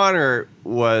that Connor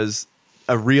was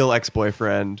a real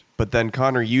ex-boyfriend, but then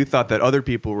Connor, you thought that other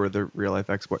people were the real life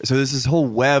ex-boyfriend. So there's this whole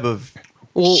web of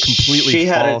completely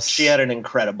false. She had an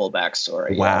incredible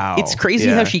backstory. Wow. It's crazy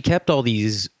how she kept all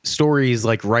these stories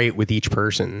like right with each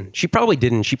person. She probably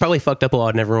didn't. She probably fucked up a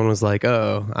lot and everyone was like,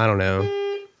 oh, I don't know.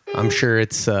 I'm sure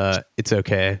it's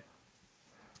okay.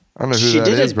 I don't know who she that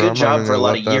did is, a good job for a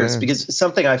lot of that years in. because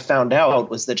something I found out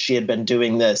was that she had been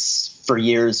doing this for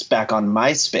years back on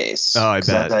MySpace. Oh, I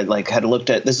bet. I like had looked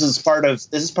at this is part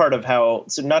of how,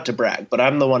 so not to brag, but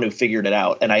I'm the one who figured it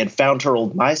out, and I had found her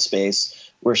old MySpace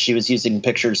where she was using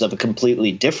pictures of a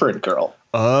completely different girl.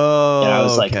 Oh, and I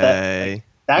was like, okay.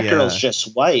 that girl's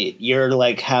just white. You're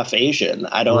like half Asian.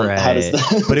 I don't. Right. How does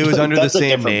that? But it was under the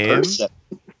same name. Person.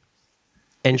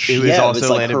 And she was also it was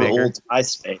like Landon her Baker. old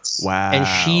MySpace. Wow. And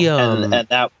she and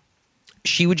that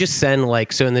she would just send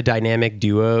like, so in the dynamic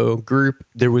duo group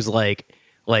there was like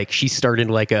she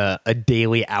started like a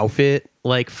daily outfit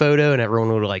like photo, and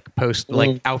everyone would like post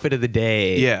like outfit of the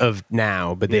day of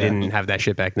now, but they didn't have that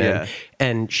shit back then.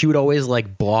 And she would always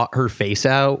like blot her face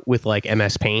out with like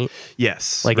MS Paint.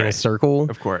 Yes. Like in a circle.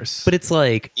 Of course. But it's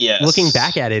like, looking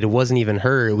back at it, it wasn't even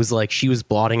her. It was like she was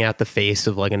blotting out the face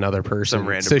of like another person. Some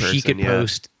random so person, she could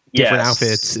post different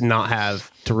outfits and not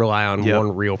have to rely on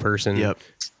one real person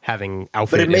having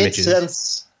outfit But it made images.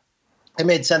 sense. it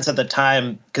made sense at the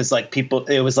time because like people,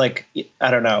 it was like,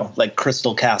 I don't know, like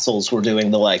Crystal Castles were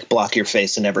doing the like block your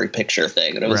face in every picture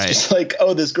thing. And it was just like,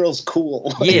 oh, this girl's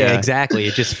cool. Yeah, exactly.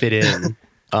 It just fit in.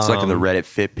 It's like in the Reddit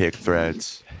fit pic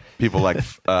threads. People like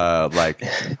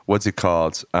what's it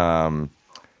called?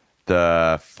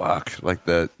 The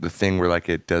thing where like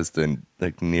it does the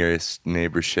like nearest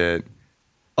neighbor shit.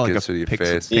 Oh, like gets to your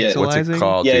face. Yeah. What's it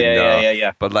called?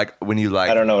 Yeah. But like when you like,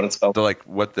 I don't know what it's called.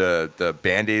 What the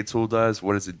Band-Aid tool does.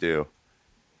 What does it do?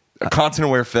 Constant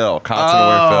aware fill.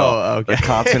 Okay.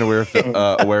 Constant aware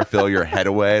fill your head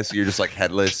away, so you're just like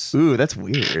headless. Ooh, that's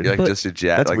weird. You're like just a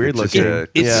jack. That's like weird looking.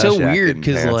 It's so weird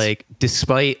because like,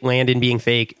 despite Landon being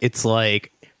fake, it's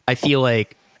like I feel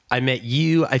like I met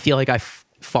you. I feel like I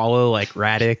follow like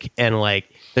Radic and like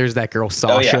there's that girl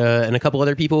Sasha and a couple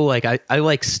other people. Like I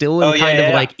like still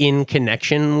am like in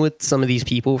connection with some of these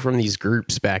people from these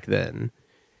groups back then.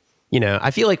 You know, I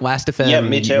feel like Last FM. Yeah,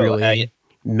 me too. Really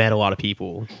met a lot of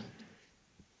people.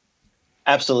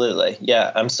 Absolutely.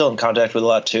 Yeah. I'm still in contact with a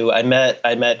lot too. I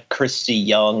met Christy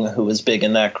Young, who was big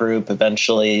in that group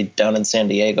eventually down in San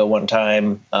Diego one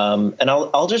time. And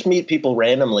I'll just meet people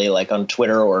randomly, like on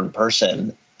Twitter or in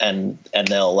person, and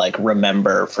they'll like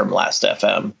remember from Last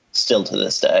FM still to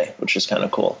this day, which is kind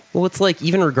of cool. Well, it's like,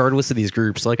 even regardless of these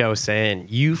groups, like I was saying,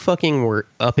 you fucking were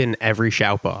up in every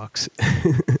shout box.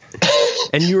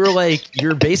 And you were like,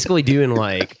 you're basically doing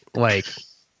like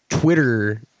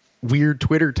Twitter, weird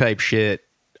Twitter type shit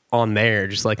on there,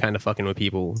 just like kind of fucking with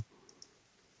people.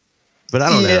 But I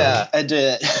don't know. Yeah, I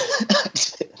did.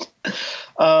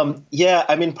 Yeah,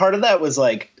 I mean, part of that was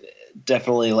like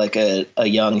definitely like a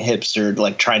young hipster,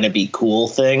 like trying to be cool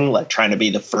thing, like trying to be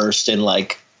the first in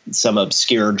like some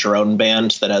obscure drone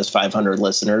band that has 500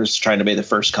 listeners, trying to be the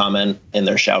first comment in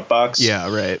their shout box.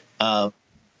 Yeah, right. But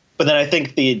then I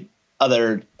think the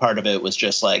other part of it was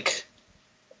just like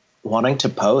wanting to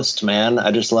post, man.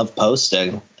 I just love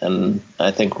posting. And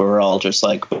I think we were all just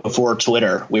like, before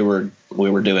Twitter, we were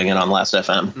doing it on Last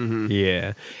FM. Mm-hmm.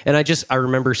 Yeah. And I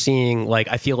remember seeing, like,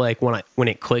 I feel like when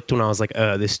it clicked, when I was like,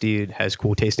 oh, this dude has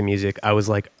cool taste in music, I was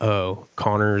like, oh,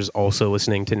 Connor's also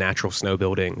listening to Natural Snow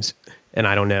Buildings. And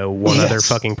I don't know one other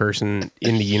fucking person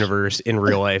in the universe in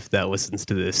real life that listens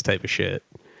to this type of shit.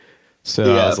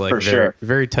 So I was like,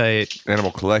 very tight.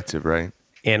 Animal Collective, right?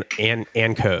 And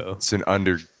Co. It's an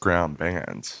underground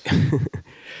band.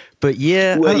 But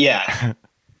yeah, yeah.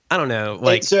 I don't know.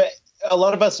 Like, so a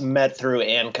lot of us met through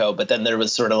Anco, but then there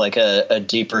was sort of like a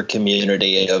deeper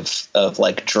community of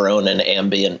like drone and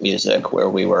ambient music where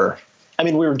we were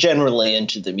generally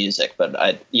into the music, but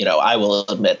I will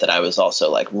admit that I was also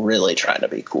like really trying to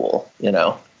be cool, you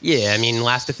know? Yeah. I mean,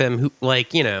 Last FM,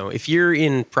 like, you know, if you're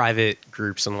in private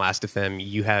groups on Last FM,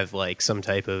 you have like some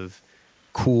type of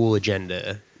cool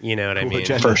agenda. You know what I mean?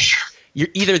 For sure. You're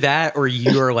either that or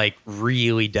you are like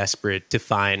really desperate to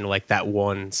find like that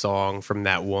one song from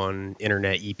that one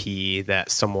internet EP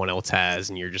that someone else has,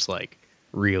 and you're just like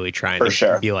really trying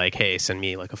to be like, hey, send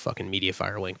me like a fucking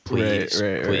MediaFire link, please, please.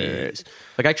 Right.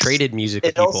 Like I traded music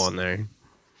with people on there.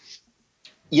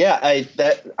 Yeah,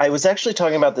 I was actually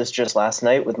talking about this just last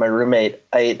night with my roommate.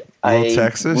 I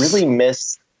Texas? really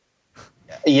miss.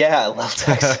 Yeah, I love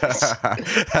Texas.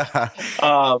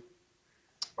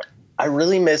 I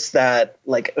really miss that.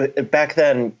 Like back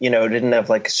then, you know, didn't have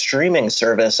like streaming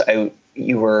service.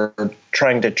 You were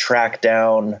trying to track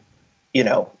down, you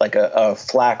know, like a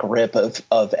FLAC rip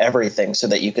of everything so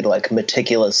that you could like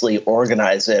meticulously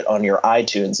organize it on your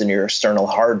iTunes and your external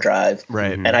hard drive.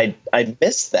 Right. And I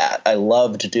missed that. I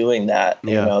loved doing that.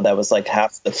 Yeah. You know, that was like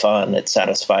half the fun. It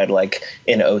satisfied like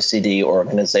an OCD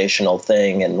organizational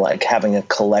thing and like having a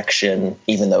collection,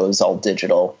 even though it was all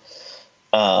digital.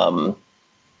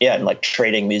 Yeah, and like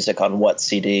trading music on What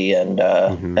CD and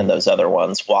those other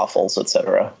ones, Waffles,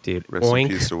 etc. Dude,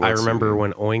 Oink. I remember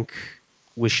when Oink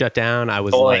was shut down, I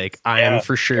was like, I am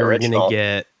for sure going to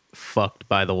get fucked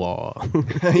by the law.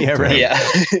 Yeah, right.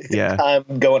 Yeah.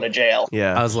 I'm going to jail.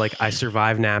 Yeah. I was like, I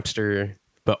survived Napster,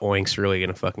 but Oink's really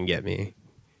going to fucking get me.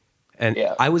 And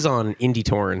I was on Indie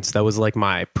Torrents. That was like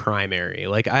my primary.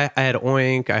 Like I had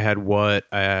Oink, I had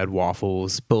I had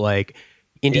Waffles, but like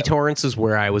Indie Torrents is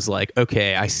where I was like,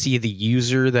 okay, I see the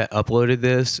user that uploaded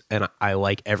this and I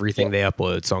like everything they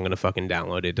upload, so I'm going to fucking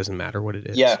download it. It doesn't matter what it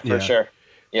is. Yeah, for sure.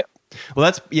 Yeah.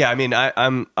 Well, I mean,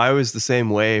 I was the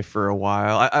same way for a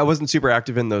while. I wasn't super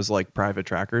active in those like private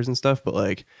trackers and stuff, but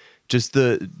like just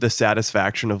the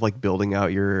satisfaction of like building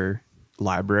out your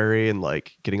library and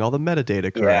like getting all the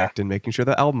metadata correct and making sure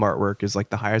the album artwork is like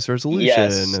the highest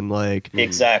resolution and like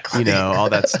exactly, all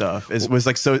that stuff. It was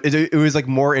like it was like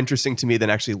more interesting to me than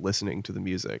actually listening to the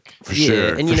music. For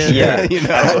sure. And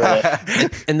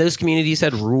and those communities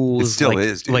had rules. It still like,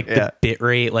 is, dude. like the bit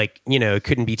rate, like it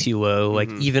couldn't be too low.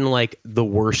 Like even like the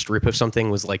worst rip of something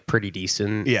was like pretty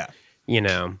decent. Yeah.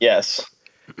 Yes.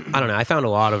 I don't know. I found a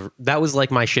lot of that was like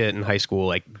my shit in high school,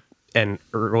 like and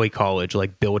early college,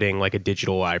 like building like a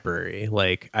digital library.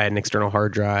 Like I had an external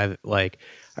hard drive. Like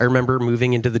I remember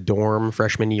moving into the dorm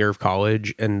freshman year of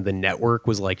college, and the network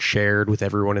was like shared with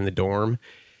everyone in the dorm.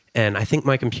 And I think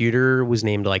my computer was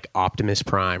named like Optimus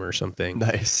Prime or something.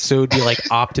 Nice. So it'd be like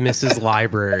Optimus's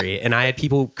library. And I had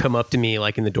people come up to me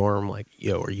like in the dorm, like,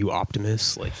 yo, are you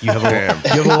Optimus? Like you have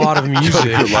a lot of music.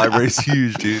 Your library's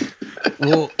huge, dude.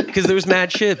 Well, because there was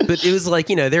mad shit, but it was like,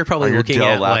 they're probably looking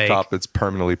Dell at laptop like, that's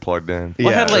permanently plugged in. I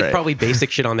had like probably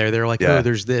basic shit on there. They're like, Yeah. oh,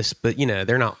 there's this, but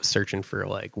they're not searching for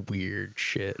like weird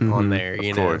shit on there.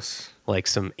 Of course. Like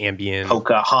some ambient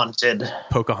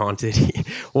Pocahontas.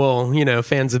 Well,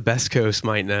 fans of Best Coast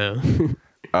might know.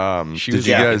 Did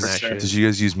you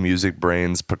guys use Music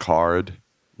Brain's Picard?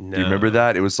 No. Do you remember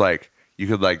that? It was like you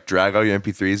could like drag all your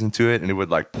MP3s into it, and it would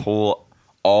like pull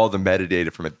all the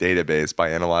metadata from a database by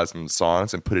analyzing the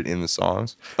songs and put it in the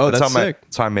songs. Oh, that's sick.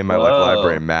 That's how I made my like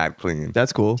library mad clean.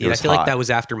 That's cool. Dude, I feel like that was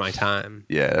after my time.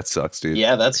 Yeah, that sucks, dude.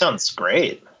 Yeah, that sounds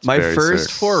great. My first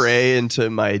sick. foray into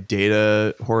my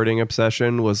data hoarding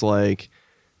obsession was like,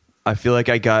 I feel like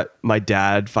my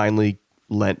dad finally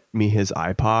lent me his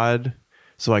iPod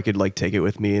so I could like take it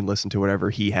with me and listen to whatever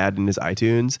he had in his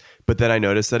iTunes. But then I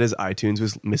noticed that his iTunes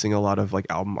was missing a lot of like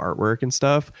album artwork and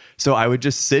stuff. So I would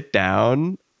just sit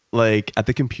down like at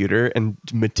the computer and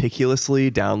meticulously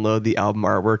download the album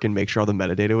artwork and make sure all the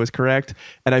metadata was correct.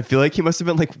 And I feel like he must have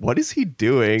been like, what is he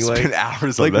doing? Spent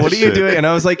hours on like, that what are you shit. doing? And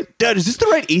I was like, Dad, is this the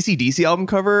right AC/DC album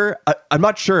cover? I'm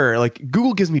not sure. Like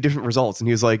Google gives me different results. And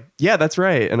he was like, yeah, that's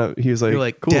right. And he was like, You're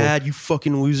like, cool. Dad, you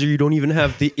fucking loser. You don't even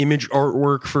have the image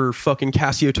artwork for fucking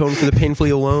Casio Tone for the Painfully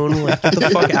Alone. Like, get the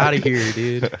fuck out of here,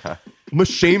 dude. I'm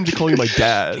ashamed to call you my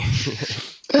dad.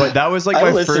 But that was like I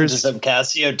my listened first. to some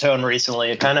Casio Tone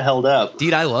recently. It kind of held up.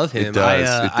 Dude, I love him. It does.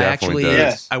 I It definitely actually,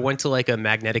 does. I went to like a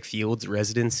Magnetic Fields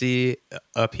residency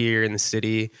up here in the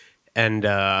city, and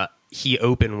he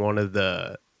opened one of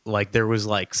the like there was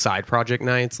like side project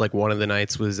nights. Like one of the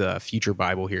nights was Future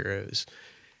Bible Heroes,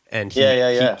 and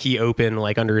he opened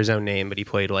like under his own name, but he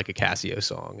played like a Casio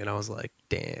song, and I was like,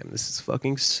 damn, this is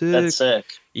fucking sick. That's sick.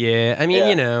 Yeah, I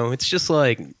mean, it's just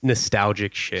like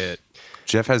nostalgic shit.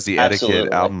 Jeff has the Absolutely.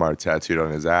 Etiquette album art tattooed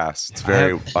on his ass. It's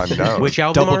very unknown. Which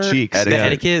album Double art? cheeks. The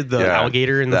Etiquette, the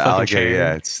alligator in the fucking alligator, chair.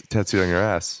 yeah, it's tattooed on your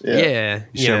ass. Yeah.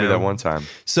 You showed me that one time.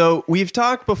 So we've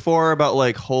talked before about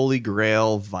like Holy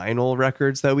Grail vinyl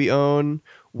records that we own.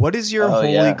 What is your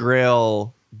Holy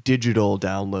Grail digital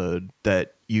download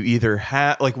that you either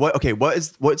have? Like what? Okay,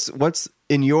 what's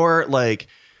in your like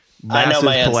massive I know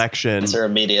my collection? answer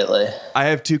immediately. I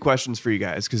have two questions for you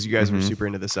guys because you guys were super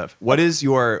into this stuff. What is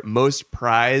your most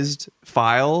prized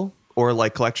file or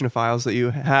like collection of files that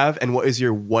you have, and what is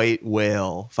your white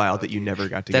whale file that you never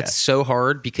got to That's so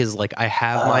hard because like I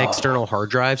have my external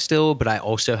hard drive still, but I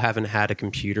also haven't had a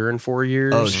computer in 4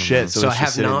 years. Oh shit! So I it's just have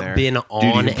sitting not there. been Dude, on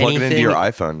you can plug anything. it into your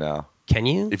iPhone now. Can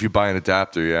you? If you buy an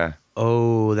adapter, yeah.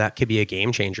 Oh, that could be a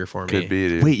game changer for me. Could be,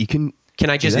 dude. Wait, you can. Can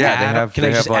I just Yeah, add? they have, can they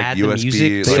I just have like add USB, the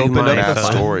music like to open my up the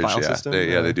phone? storage. file Yeah, system?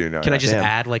 they do now. Can I just Damn.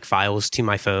 add like files to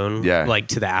my phone? Yeah. Like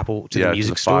to the Apple to yeah, the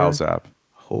music the store. Files app.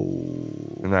 Oh,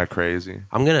 Isn't that crazy?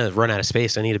 I'm gonna run out of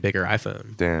space. I need a bigger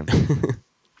iPhone. Damn.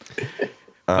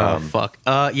 Oh fuck.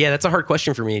 Yeah, that's a hard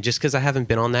question for me, just because I haven't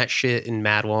been on that shit in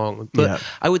mad long. But Yeah.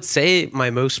 I would say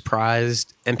my most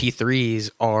prized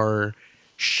MP3s are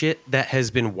shit that has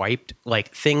been wiped,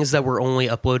 like things that were only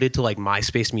uploaded to like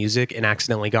MySpace Music and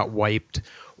accidentally got wiped,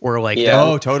 or like Yeah. that,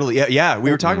 Oh, totally. Yeah.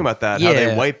 We were talking about that. How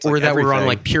they wiped, like, or that were on everything.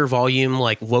 like Pure Volume,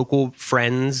 like local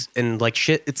friends and like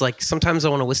shit. It's like sometimes I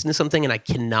want to listen to something and I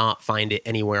cannot find it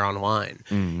anywhere online.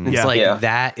 It's Yeah. like Yeah.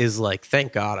 that is like,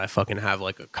 thank God I fucking have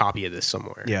like a copy of this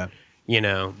somewhere. Yeah. You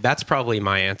know, that's probably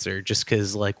my answer, just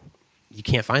because like you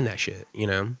can't find that shit, you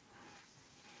know?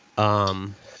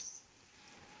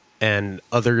 And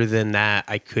other than that,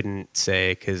 I couldn't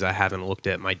say because I haven't looked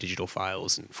at my digital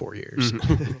files in 4 years.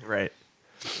 Right.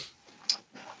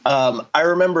 I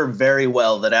remember very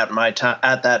well that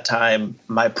at that time,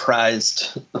 my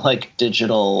prized like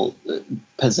digital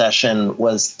possession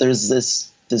was there's this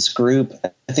group.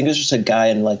 I think it was just a guy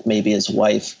and like maybe his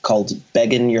wife called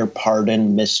Beggin' Your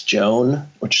Pardon, Miss Joan,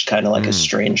 which is kind of like a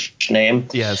strange name.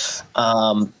 Yes.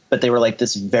 But they were like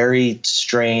this very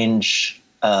strange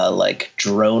like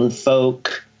drone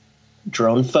folk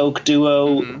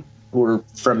duo who were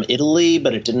from Italy,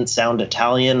 but it didn't sound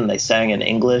Italian, and they sang in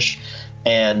English,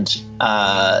 and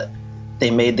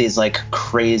they made these like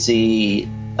crazy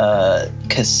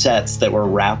cassettes that were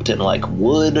wrapped in like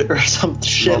wood or some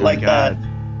shit like that.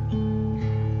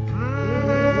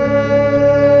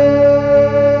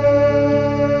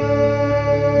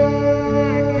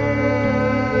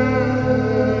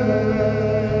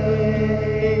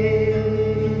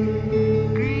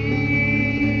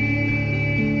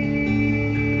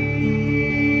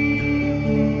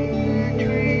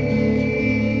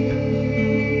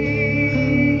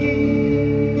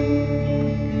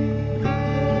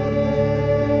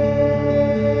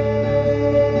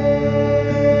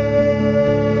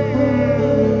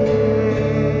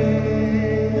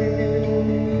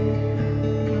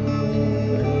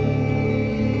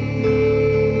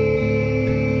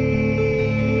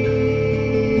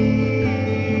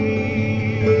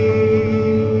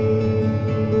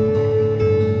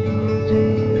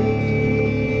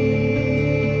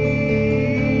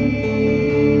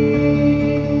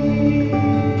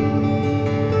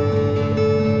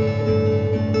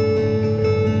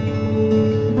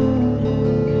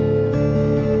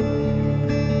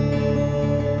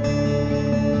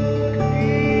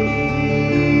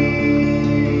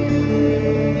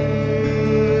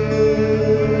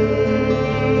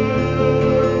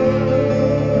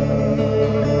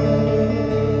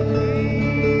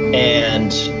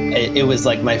 It was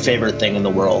like my favorite thing in the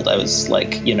world. I was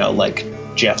like, you know, like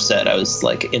Jeff said, I was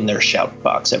like in their shout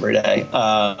box every day.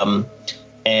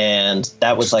 And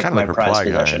that was like my prized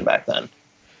possession back then.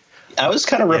 I was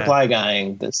kind of reply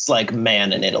guying this like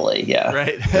man in Italy. Yeah.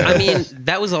 Right. I mean,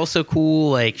 that was also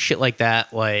cool. Like shit like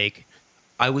that. Like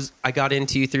I got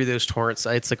into through those torrent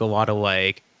sites, like a lot of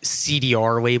like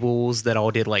CDR labels that all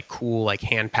did like cool, like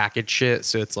hand packaged shit.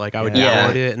 So it's like I would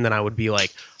download it and then I would be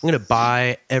like, I'm going to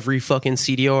buy every fucking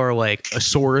CDR, like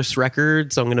Asaurus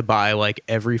records. I'm going to buy like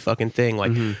every fucking thing.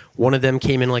 Like one of them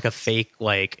came in like a fake,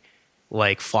 like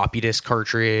floppy disk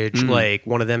cartridge. Like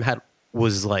one of them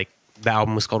was like, the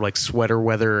album was called like Sweater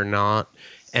Weather or Not.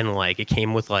 And like, it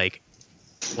came with like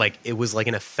it was like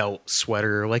in a felt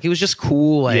sweater. Like it was just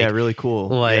cool. Like, yeah, really cool.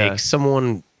 Like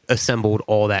someone assembled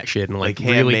all that shit and like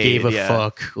really gave a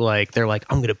fuck. Like they're like,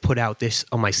 I'm going to put out this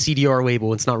on my CDR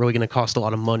label. It's not really going to cost a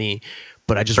lot of money,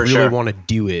 but I just really want to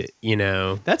do it, you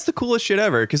know? That's the coolest shit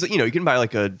ever. Cause you know, you can buy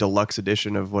like a deluxe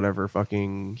edition of whatever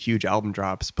fucking huge album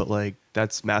drops, but like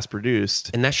that's mass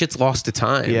produced. And that shit's lost to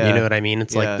time. You know what I mean?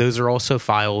 It's like, those are also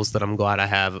files that I'm glad I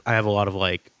have. I have a lot of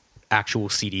like actual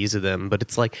CDs of them, but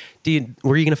it's like, dude,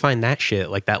 where are you going to find that shit?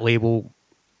 Like that label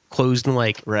closed in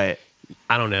like,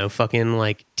 I don't know, fucking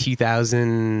like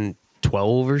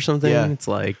 2012 or something. Yeah. It's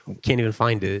like, can't even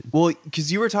find it. Well,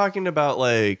 cause you were talking about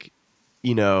like,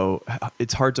 you know,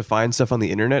 it's hard to find stuff on the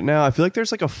internet now. I feel like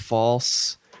there's like a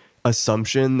false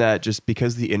assumption that just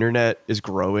because the internet is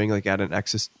growing like at an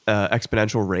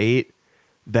exponential rate,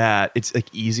 that it's like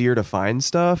easier to find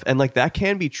stuff. And like that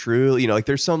can be true. You know, like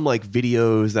there's some like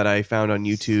videos that I found on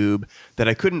YouTube that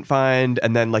I couldn't find,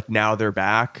 and then like now they're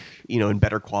back, you know, in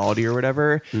better quality or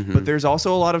whatever. But there's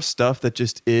also a lot of stuff that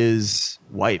just is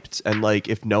wiped, and like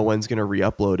if no one's gonna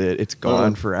re-upload it, it's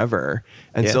gone forever.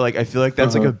 And so like I feel like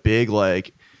that's like a big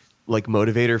like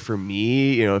motivator for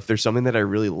me. You know, if there's something that I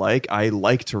really like, I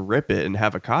like to rip it and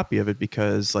have a copy of it,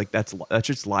 because like that's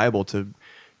just liable to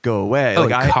go away. Oh,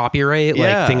 like copyright,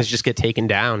 like things just get taken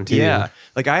down too. Yeah,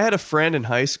 like I had a friend in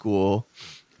high school,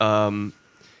 and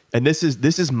this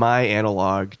is my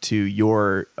analog to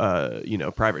your you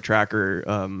know, private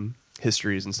tracker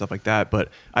histories and stuff like that. But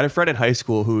I had a friend in high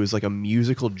school who was like a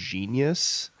musical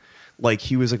genius. Like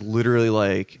he was like literally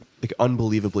like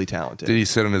unbelievably talented. Did he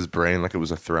sit on his brain like it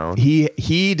was a throne?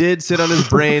 He did sit on his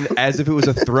brain as if it was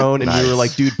a throne, and we were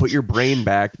like, dude, put your brain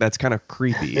back. That's kind of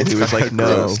creepy. And he was like,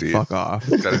 no, fuck off.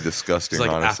 It's kind of disgusting, it's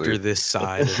like honestly. After this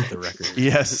side of the record.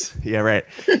 Yes. Yeah, right.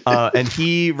 And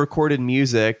he recorded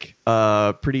music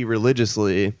pretty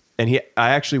religiously. And I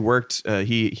actually worked,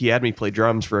 he had me play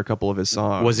drums for a couple of his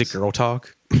songs. Was it Girl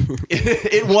Talk?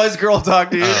 It was Girl Talk,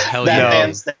 dude. Hell that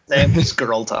band's name was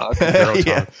Girl Talk. Girl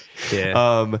Talk.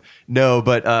 Yeah. No,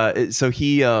 but so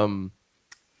he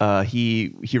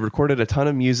recorded a ton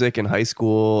of music in high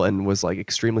school and was like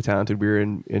extremely talented. We were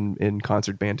in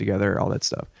concert band together, all that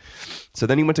stuff. So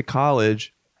then he went to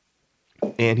college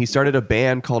and he started a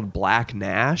band called Black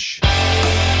Nash.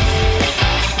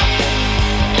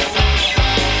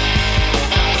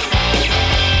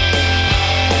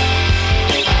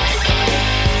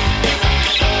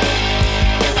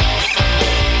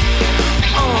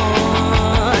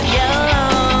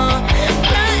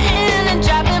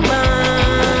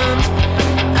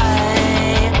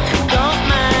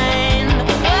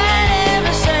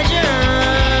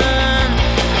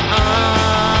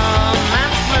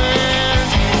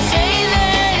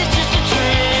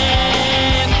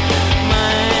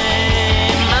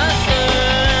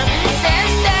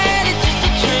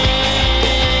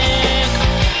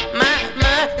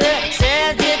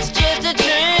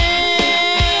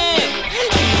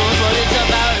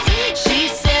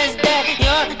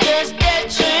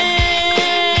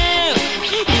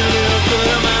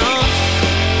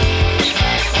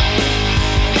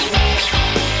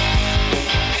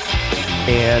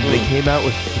 and they came out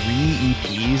with 3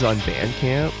 EPs on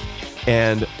Bandcamp,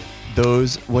 and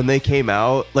those, when they came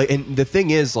out, like, and the thing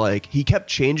is, like, he kept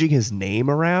changing his name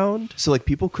around, so like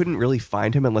people couldn't really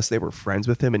find him unless they were friends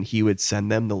with him, and he would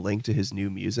send them the link to his new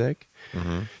music.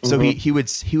 So he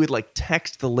would like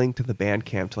text the link to the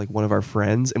Bandcamp to like one of our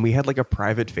friends, and we had like a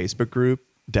private Facebook group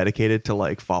dedicated to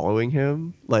like following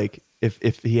him. Like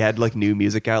if he had like new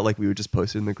music out, like we would just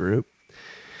post it in the group.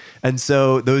 And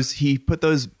so he put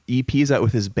those EPs out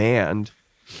with his band,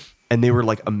 and they were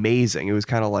like amazing. It was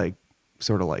kind of like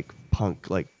sort of like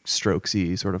punk, like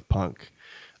Strokesy sort of punk.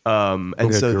 And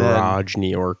like so garage New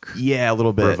York, a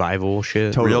little bit revival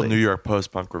shit, totally. Real New York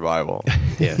post-punk revival.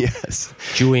 Yeah. Yes,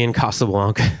 Julian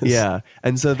Casablanca. yeah.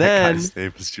 And so That then guy's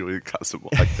name was Julian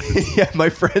Casablanca. yeah, my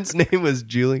friend's name was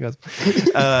Julian.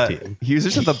 He was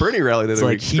just at the Bernie rally. It's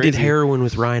like he did heroin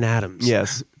with Ryan Adams.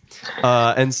 Yes.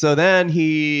 And so then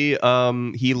he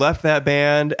left that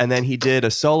band, and then he did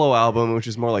a solo album, which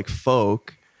is more like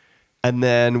folk. And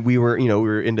then we were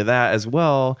into that as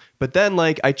well. But then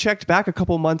like I checked back a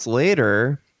couple months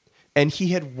later, and he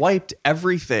had wiped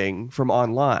everything from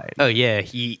online. Oh yeah,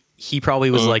 he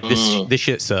probably was like, this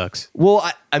shit sucks. Well,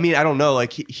 I mean, I don't know.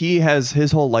 Like he has,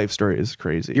 his whole life story is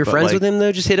crazy. You're friends with him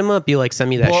though? Just hit him up. Be like, send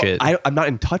me that shit. I'm not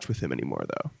in touch with him anymore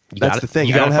though. That's the thing.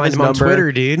 You I don't gotta have find his him on number.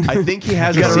 Twitter, dude. I think he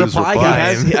has You gotta a reply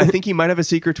guy. guy. I think he might have a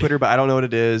secret Twitter, but I don't know what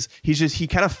it is. He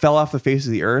kind of fell off the face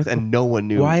of the earth, and no one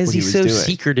knew. Why is what he was so doing.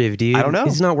 secretive, dude? I don't know.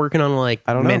 He's not working on like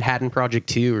I don't know. Manhattan Project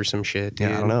 2 or some shit, dude.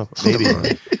 Yeah, I don't know. Maybe.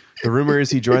 The rumor is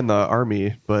he joined the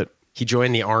army, but He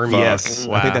joined the army. yes,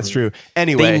 Wow. I think that's true.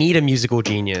 Anyway, They need a musical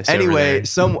genius. over Anyway,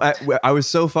 there. I was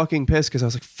so fucking pissed because I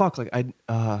was like, "Fuck!" Like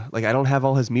I don't have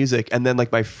all his music. And then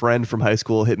like my friend from high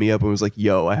school hit me up and was like,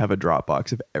 "Yo, I have a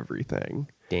Dropbox of everything."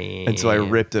 Damn. And so I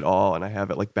ripped it all, and I have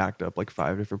it like backed up like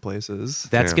 5 different places.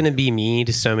 That's Damn. gonna be me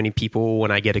to so many people when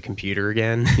I get a computer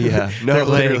again. Yeah. No, They're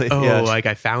like, literally, oh, yeah. like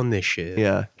I found this shit.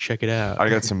 Yeah. check it out. I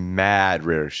got some mad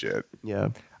rare shit. Yeah.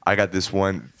 I got this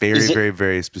one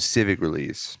very specific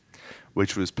release,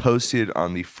 which was posted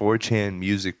on the 4chan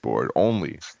music board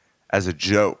only as a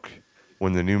joke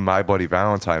when the new My Bloody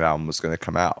Valentine album was going to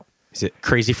come out. Is it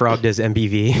Crazy Frog does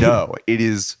MBV? No, it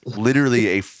is literally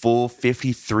a full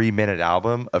 53-minute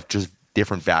album of just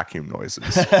different vacuum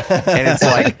noises. And it's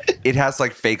like, it has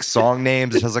like fake song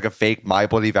names. It has like a fake My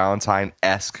Bloody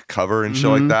Valentine-esque cover and shit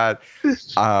like that.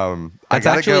 That's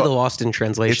actually the Lost in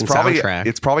Translation soundtrack.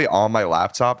 It's probably on my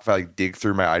laptop. If I like dig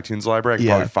through my iTunes library, I can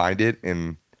probably find it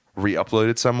and re-upload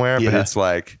it somewhere. But it's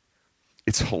like,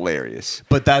 it's hilarious.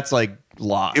 But that's like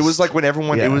lost. It was like when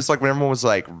everyone Yeah. it was like when everyone was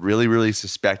like really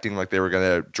suspecting like they were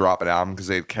gonna drop an album because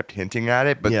they kept hinting at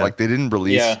it, but like they didn't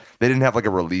release. They didn't have like a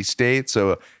release date,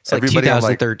 so it's like everybody on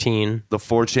like 2013. the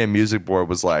 4chan music board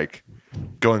was like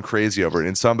going crazy over it,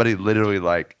 and somebody literally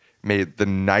like made the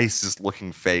nicest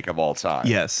looking fake of all time.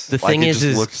 Yes. The Like, thing it is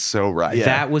just looked so right.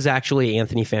 that was actually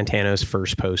Anthony Fantano's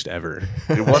first post ever.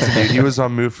 It wasn't. Dude. He was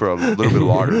on Move for a little bit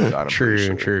longer than that. I'm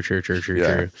pretty True. sure.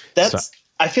 Yeah. That's.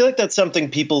 I feel like that's something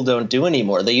people don't do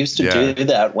anymore. They used to do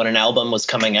that when an album was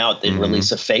coming out. They'd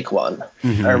release a fake one.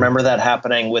 I remember that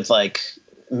happening with like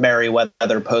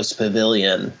Merriweather Post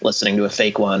Pavilion, listening to a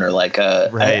fake one, or like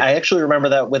I actually remember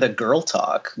that with a Girl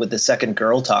Talk, with the second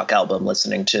Girl Talk album,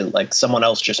 listening to like someone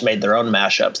else just made their own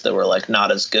mashups that were like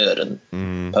not as good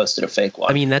and posted a fake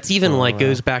one. I mean, that's even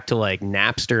goes back to like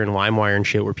Napster and LimeWire and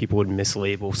shit, where people would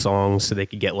mislabel songs so they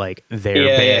could get like their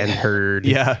band heard.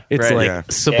 Yeah, it's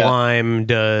like Sublime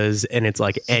does, and it's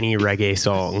like any reggae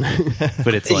song,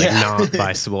 but it's like not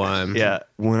by Sublime. Yeah.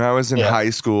 When I was in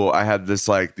high school, I had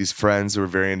these friends who were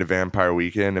very into Vampire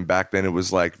Weekend, and back then it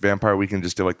was like Vampire Weekend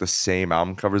just did like the same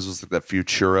album covers. It was like the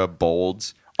Futura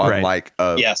bolds on like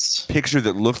a picture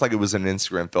that looked like it was an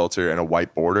Instagram filter and a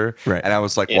white border. Right. And I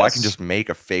was like, well, I can just make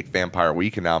a fake Vampire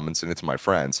Weekend album and send it to my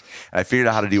friends. And I figured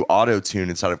out how to do auto-tune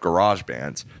inside of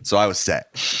GarageBand. So I was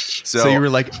set. So you were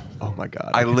like, oh my God.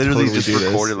 I literally totally just do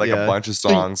this. recorded like a bunch of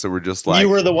songs that were just like, you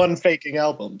were the one faking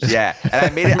albums. yeah.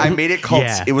 And I made it called,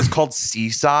 it was called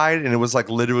Seaside. And it was like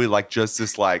literally like just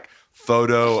this like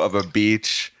photo of a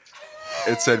beach.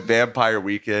 It said Vampire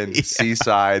Weekend,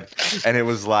 Seaside, and it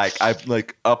was like I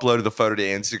like uploaded the photo to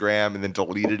Instagram and then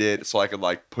deleted it so I could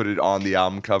like put it on the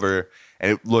album cover.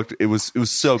 And it was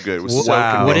so good. It was so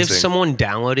convincing. What if someone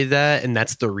downloaded that and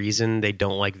that's the reason they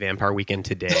don't like Vampire Weekend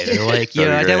today? They're like,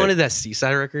 yeah, I downloaded that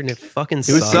Seaside record and it fucking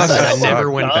sucks. I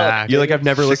never went back. You're like, I've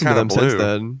never listened to them since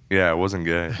then. Yeah, it wasn't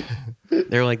good.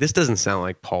 They're like, this doesn't sound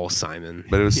like Paul Simon.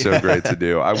 But it was so great to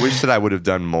do. I wish that I would have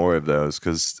done more of those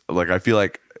because like I feel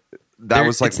like that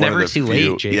was like it's one never of the too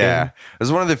few, late, Jacob. Yeah, it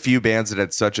was one of the few bands that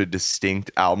had such a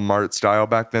distinct album art style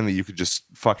back then that you could just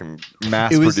fucking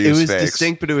mass produce. It was fakes.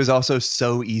 distinct, but it was also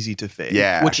so easy to fake.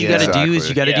 Yeah, What you got to do is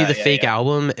you got to do the fake yeah.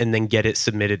 album and then get it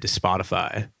submitted to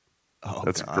Spotify. Oh,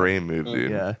 that's God. a great move,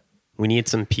 dude. Yeah. We need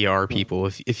some PR people.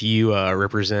 If you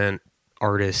represent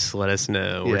artists, let us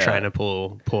know. We're Yeah. trying to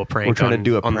pull a prank We're trying to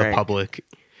do a on the prank. public.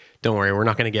 Don't worry, we're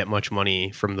not going to get much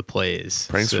money from the plays.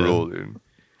 Pranks so, rule, dude.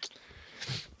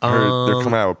 They're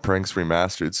coming out with Pranks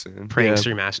Remastered soon. Pranks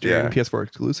Yeah. remastered. Yeah. PS4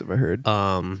 exclusive, I heard.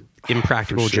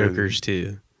 Impractical For sure. Jokers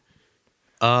too.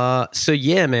 So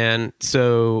yeah, man.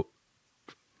 So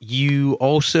you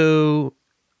also,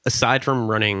 aside from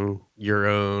running your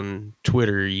own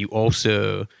Twitter, you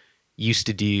also used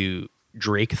to do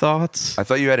Drake Thoughts. I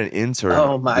thought you had an intern.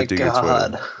 Oh my that did your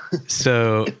god. Twitter.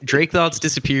 So Drake Thoughts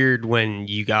disappeared when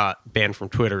you got banned from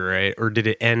Twitter, right? Or did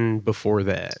it end before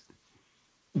that?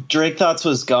 Drake Thoughts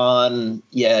was gone,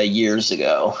 years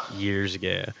ago. Years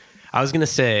ago. I was going to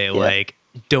say, like,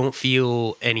 don't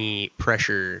feel any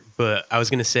pressure, but I was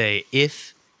going to say,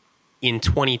 if in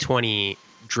 2020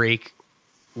 Drake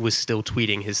was still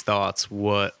tweeting his thoughts,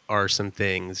 what are some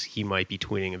things he might be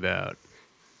tweeting about?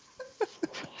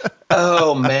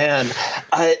 Oh man.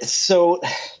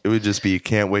 It would just be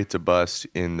can't wait to bust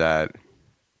in that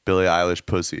Billie Eilish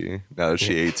pussy now that she's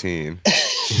 18.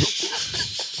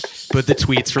 But the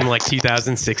tweets from like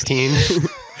 2016.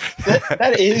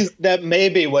 that may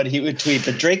be what he would tweet,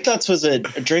 but Drake Thoughts was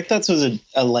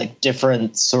a like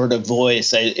different sort of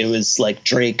voice. It was like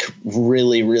Drake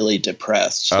really, really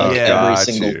depressed. Like every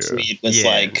single tweet was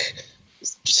like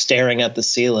staring at the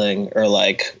ceiling or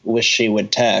like wish she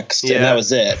would text, and that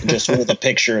was it, just with a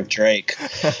picture of Drake,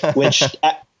 which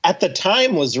at the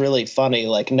time was really funny.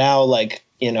 Like now, like,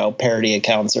 you know, parody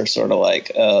accounts are sort of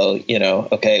like, oh, you know,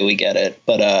 okay, we get it,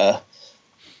 but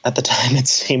at the time it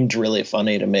seemed really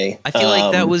funny to me. I feel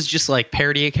like that was just like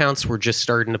parody accounts were just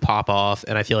starting to pop off,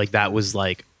 and I feel like that was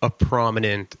like a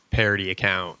prominent parody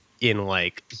account in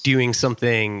like doing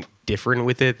something different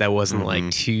with it that wasn't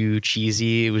like too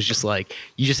cheesy. It was just like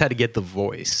you just had to get the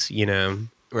voice, you know?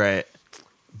 Right.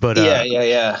 But yeah.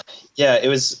 It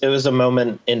was a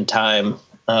moment in time.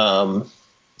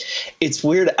 It's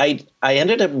weird. I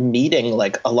ended up meeting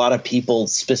like a lot of people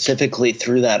specifically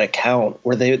through that account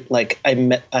where they like I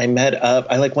met up.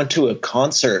 I like went to a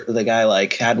concert. The guy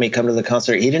like had me come to the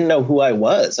concert. He didn't know who I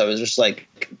was. I was just like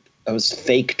I was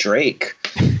fake Drake.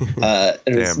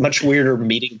 It was much weirder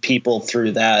meeting people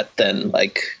through that than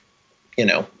like, you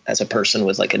know, as a person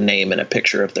with like a name and a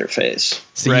picture of their face.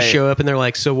 So you show up and they're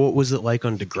like, so what was it like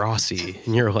on Degrassi?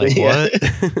 And you're like, what?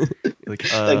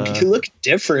 Like, you look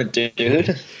different,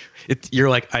 dude. You're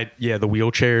like, the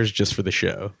wheelchair's just for the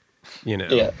show, you know?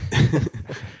 Yeah.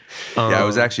 I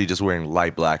was actually just wearing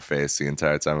light blackface the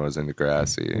entire time I was in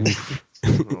Degrassi.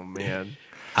 Oh, man.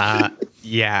 And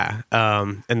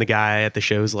the guy at the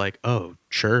show is like, oh,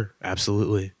 sure,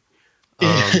 absolutely.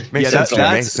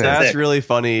 That's really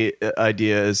funny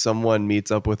idea is someone meets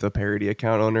up with a parody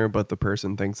account owner, but the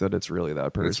person thinks that it's really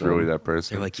that person. It's really that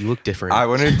person. They're like, you look different. I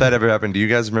wonder if that ever happened. Do you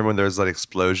guys remember when there was that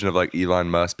explosion of like Elon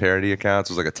Musk parody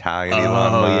accounts? It was like Italian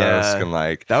Elon Musk and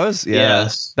like that was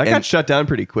Yes. that got shut down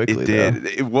pretty quickly. it did. Though.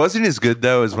 It wasn't as good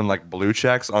though as when like Blue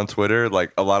Checks on Twitter,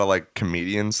 like a lot of like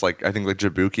comedians, like I think like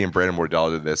Jabuki and Brandon Wardell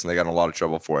did this, and they got in a lot of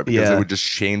trouble for it because they would just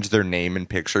change their name and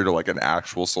picture to like an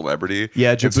actual celebrity.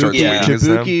 Yeah, and start tweeting as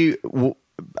them. Jabuki.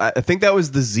 I think that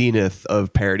was the zenith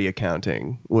of parody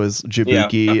accounting. Was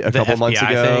Jabuki a couple FBI months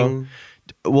ago? thing.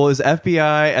 Well, it was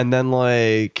FBI, and then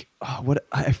like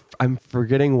I'm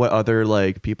forgetting what other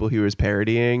like people he was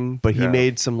parodying, but he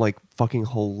made some like fucking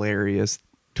hilarious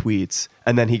tweets,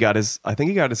 and then he got his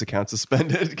account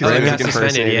suspended because he got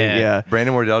suspended. Yeah.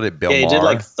 Brandon Wardell did Bill Yeah, he Maher. did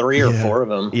like 3 or 4 of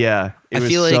them. Yeah, it was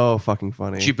feel like so fucking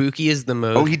funny. Jabuki is the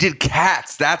most. Oh, he did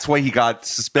Cats. That's why he got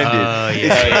suspended.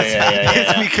 Yeah.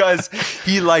 It's because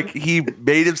he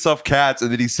made himself cats,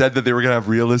 and then he said that they were gonna have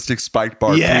realistic spiked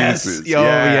bar penises.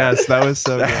 Yes, that was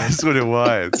so good. That's what it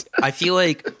was. I feel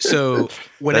like so shit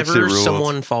whenever ruled.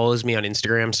 someone follows me on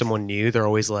Instagram, someone new, they're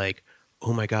always like,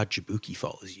 oh my God, Jabuki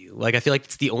follows you. Like, I feel like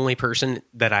it's the only person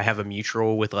that I have a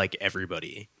mutual with, like,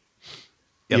 everybody.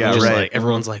 Yeah, just right. like,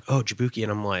 everyone's like, oh, Jabuki.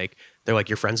 And I'm like, they're like,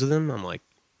 you're friends with him? I'm like,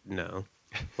 no.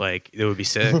 Like, it would be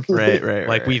sick. Right.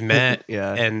 Like, we've met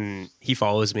and he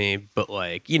follows me. But,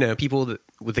 like, you know, people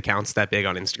with accounts that big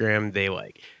on Instagram, they,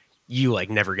 like, you, like,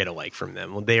 never get a like from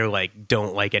them. They're, like,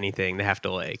 don't like anything. They have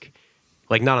to, like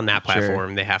not on that platform.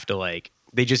 Sure. They have to, like,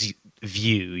 they just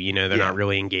view, you know, they're not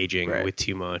really engaging with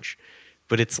too much.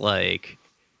 But it's like,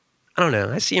 I don't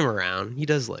know. I see him around. He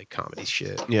does like comedy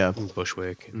shit. Yeah. In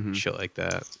Bushwick and shit like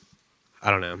that. I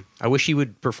don't know. I wish he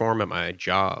would perform at my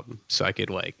job so I could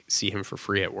like see him for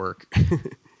free at work.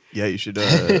 Yeah, you should.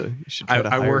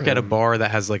 I work at a bar that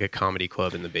has like a comedy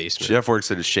club in the basement. Jeff works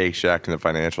at a Shake Shack in the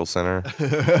financial center.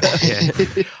 Yeah.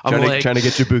 trying to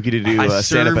get Jabuki to do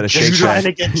stand up at a Shake Shack. Trying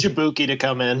to get Jabuki to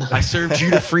come in. I serve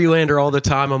Judah Freelander all the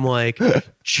time. I'm like,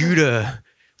 Judah,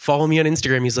 follow me on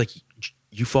Instagram. He's like,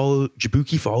 you follow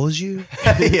Jabuki follows you?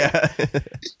 Yeah.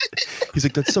 He's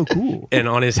like, that's so cool. And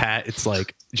on his hat, it's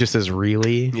like just as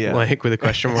really, like with a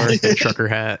question mark, a trucker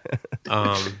hat.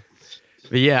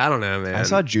 But yeah, I don't know, man. I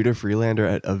saw Judah Freelander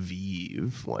at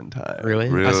Aviv one time. Really?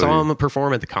 I saw him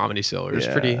perform at the Comedy Cellar. It's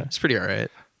pretty all right.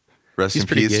 Rest in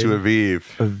peace to Aviv.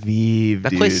 Aviv,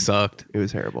 that place sucked. It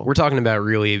was terrible. We're talking about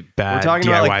really bad DIY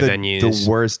about like venues. The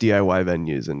worst DIY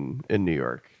venues in New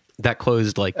York. That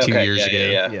closed like 2 years ago.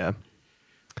 Yeah.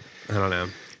 I don't know.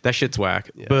 That shit's whack.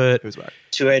 Yeah, but it was whack.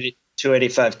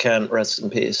 285 Kent, rest in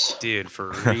peace. Dude,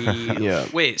 for real. Yeah.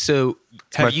 Wait, so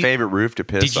it's my favorite roof to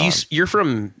piss on. You're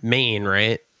from Maine,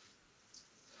 right?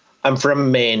 I'm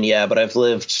from Maine, yeah, but I've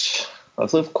lived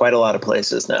quite a lot of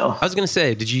places now. I was gonna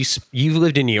say, you've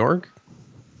lived in New York?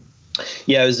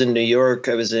 Yeah, I was in New York.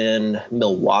 I was in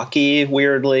Milwaukee,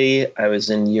 weirdly. I was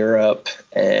in Europe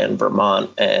and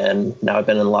Vermont, and now I've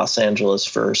been in Los Angeles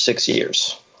for 6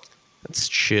 years. That's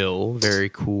chill. Very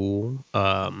cool.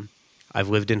 I've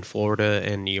lived in Florida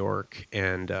and New York,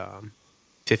 and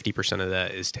 50% of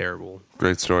that is terrible.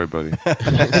 Great story, buddy.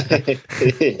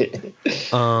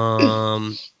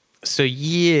 So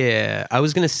yeah, I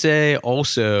was gonna say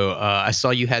also, I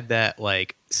saw you had that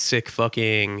like sick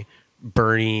fucking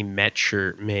Bernie Met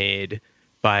shirt made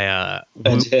by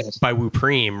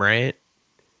Wupreme, right?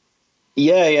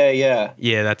 Yeah.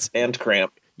 Yeah, that's Bandcamp.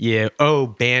 Yeah.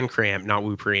 Oh, Bandcamp, not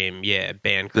Wupreme. Yeah,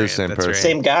 Bandcamp. They're the same person. Right.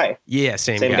 Same guy. Yeah,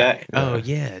 same guy. Oh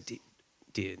yeah,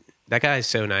 dude, that guy is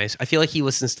so nice. I feel like he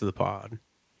listens to the pod.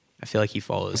 I feel like he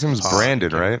follows. His name's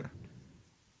Brandon, right?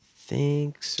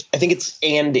 Thanks. I think it's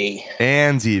Andy.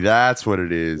 Andy, that's what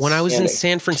it is. When I was in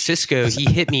San Francisco, he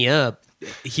hit me up.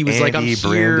 He was like, "I'm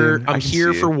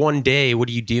here for one day. What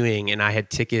are you doing?" And I had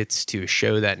tickets to a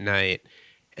show that night,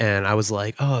 and I was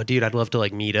like, "Oh, dude, I'd love to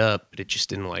like meet up," but it just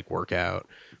didn't like work out.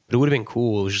 But it would have been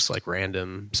cool. It was just like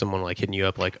random, someone like hitting you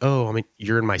up, like, "Oh, I mean,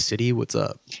 you're in my city. What's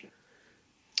up?"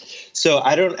 So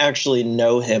I don't actually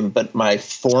know him, but my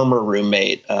former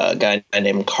roommate, a guy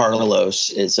named Carlos,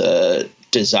 is a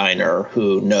designer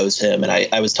who knows him. And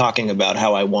I was talking about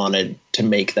how I wanted to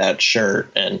make that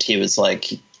shirt. And he was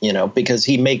like, you know, because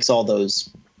he makes all those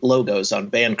logos on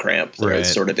Bandcamp. That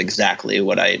is sort of exactly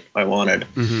what I wanted.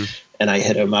 Mm-hmm. And I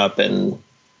hit him up, and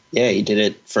yeah, he did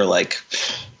it for like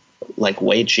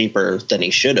way cheaper than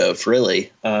he should have,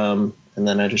 really. And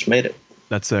then I just made it.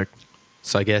 That's sick.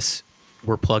 So I guess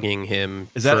we're plugging him.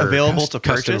 Is that available to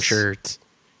custom purchase? Shirts?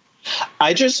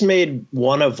 I just made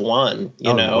one of one,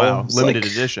 you know. Wow. It's limited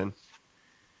like, edition.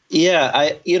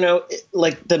 Yeah,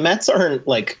 like the Mets aren't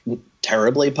like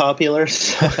terribly popular.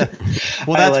 So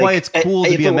well, that's why it's cool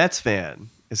to be a Mets fan.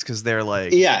 It's because they're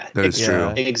like, yeah, that is true.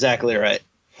 Exactly right.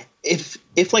 If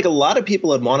like a lot of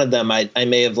people had wanted them, I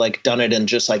may have like done it and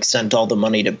just like sent all the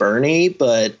money to Bernie,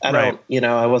 but I don't,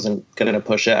 I wasn't going to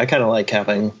push it. I kind of like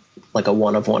having like a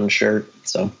one of one shirt.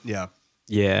 So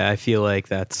yeah, I feel like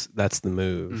that's the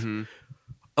move.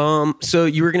 Mm-hmm. So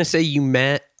you were gonna say you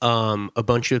met a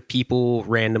bunch of people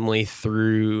randomly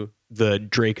through the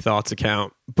Drake Thoughts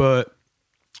account, but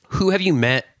who have you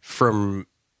met from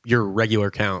your regular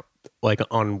account, like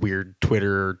on weird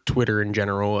Twitter in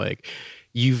general? Like,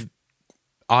 you've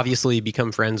obviously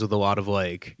become friends with a lot of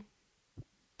like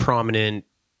prominent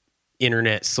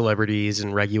internet celebrities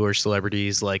and regular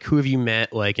celebrities. Like, who have you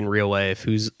met like in real life?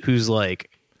 Who's like,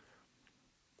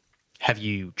 have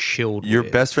you chilled You're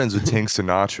with? best friends with Tank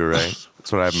Sinatra, right?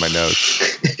 That's what I have in my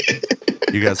notes.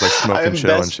 You guys like smoke and chill and shit.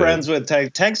 I'm best friends with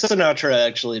Tank. Tank Sinatra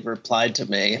actually replied to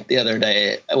me the other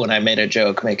day when I made a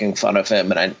joke making fun of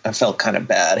him, and I felt kind of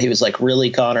bad. He was like,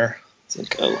 "Really, Connor?" It's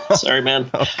like, "Oh, sorry, man."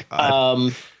 Oh,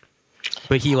 God.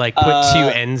 But he like put two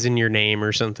N's in your name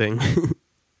or something.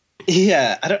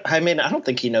 Yeah, I don't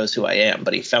think he knows who I am,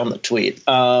 but he found the tweet.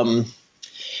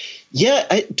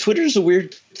 Twitter's a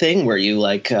weird thing where you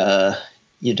like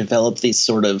you develop these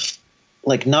sort of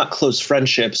like not close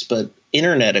friendships, but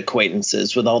internet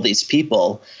acquaintances with all these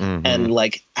people, and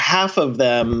like half of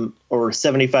them or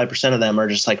 75% of them are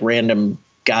just like random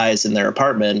guys in their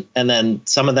apartment, and then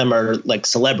some of them are like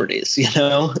celebrities. You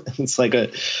know, it's like a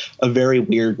very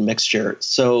weird mixture.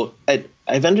 So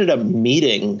I've ended up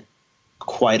meeting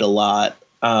quite a lot,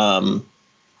 but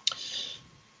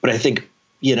I think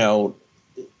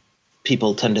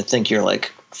people tend to think you're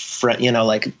like friend,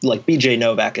 like BJ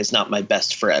Novak is not my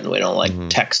best friend. We don't like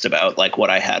text about like what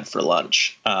I had for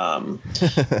lunch.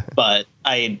 But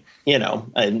I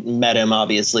met him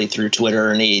obviously through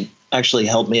Twitter, and he actually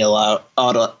helped me out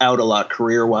a lot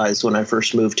career wise when I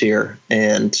first moved here.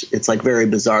 And it's like very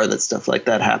bizarre that stuff like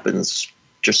that happens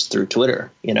just through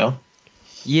Twitter,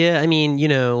 Yeah. I mean,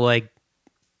 like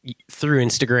through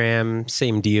Instagram,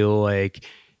 same deal. Like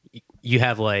you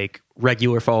have like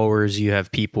regular followers, you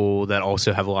have people that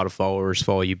also have a lot of followers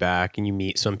follow you back, and you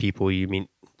meet some people, you meet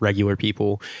regular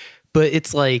people. But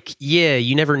it's like, yeah,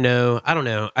 you never know. I don't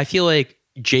know. I feel like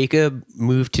Jacob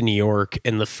moved to New York,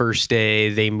 and the first day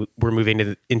they were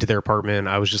moving into their apartment,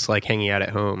 I was just like hanging out at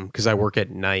home because I work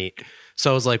at night.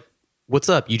 So I was like, what's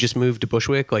up? You just moved to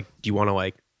Bushwick? Like, do you want to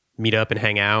like meet up and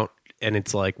hang out? And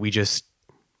it's like, we just...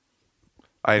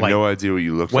 I had no idea what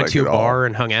you looked like. Went to a bar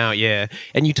and hung out, yeah.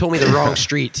 And you told me the wrong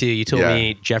street too. You told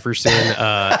me Jefferson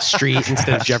Street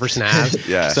instead of Jefferson Ave.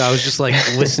 Yeah. So I was just like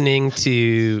listening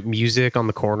to music on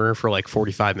the corner for like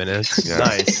 45 minutes. Yeah.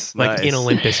 Nice. Like in a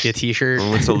Limp Bizkit t-shirt. We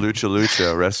went to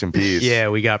Lucha. Rest in peace. Yeah,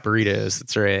 we got burritos.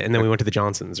 That's right. And then we went to the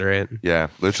Johnsons, right? Yeah.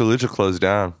 Lucha closed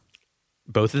down.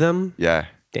 Both of them? Yeah.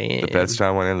 Damn. The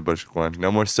Betstown one and the Bushwick one.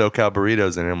 No more SoCal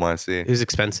burritos in NYC. It was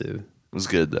expensive. It was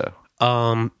good though.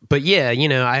 But yeah,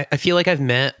 I feel like I've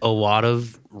met a lot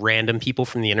of random people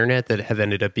from the internet that have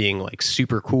ended up being like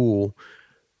super cool.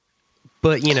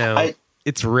 But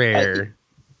it's rare.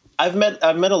 I've met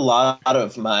a lot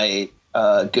of my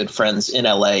good friends in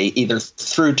LA either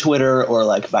through Twitter or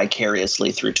like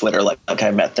vicariously through Twitter. Like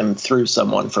I met them through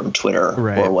someone from Twitter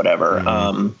or whatever.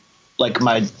 Mm-hmm. Like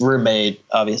my roommate,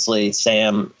 obviously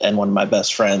Sam, and one of my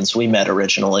best friends, we met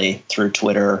originally through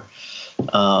Twitter.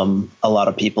 A lot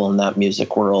of people in that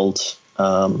music world,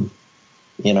 my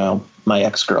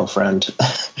ex-girlfriend,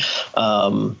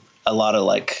 a lot of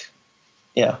like,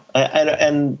 yeah.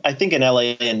 And I think in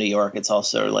LA and New York, it's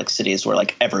also like cities where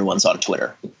like everyone's on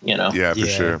Twitter, Yeah, for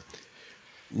sure.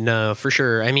 No, for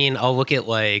sure. I mean, I'll look at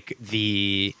like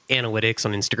the analytics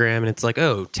on Instagram and it's like,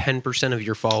 10% of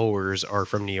your followers are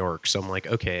from New York. So I'm like,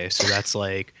 okay, so that's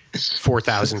like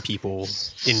 4,000 people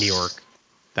in New York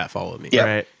that follow me. Yeah.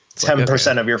 Right.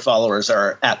 10% of your followers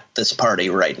are at this party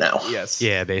right now. Yes.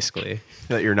 Yeah, basically.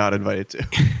 That you're not invited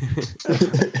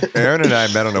to. Aaron and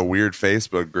I met on a weird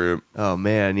Facebook group. Oh,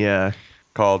 man, yeah.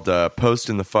 Called Post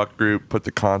in the Fuck Group, Put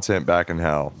the Content Back in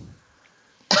Hell.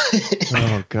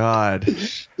 Oh, God.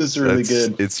 This is really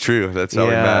good. It's true. That's how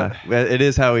we met. It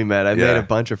is how we met. I made a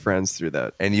bunch of friends through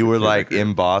that. And you were like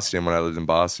in Boston when I lived in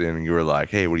Boston, and you were like,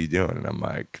 hey, what are you doing? And I'm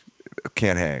like,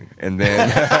 can't hang. And then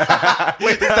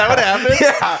wait, is that what happened?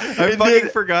 Yeah, I fucking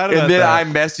forgot about that. And then I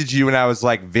messaged you when I was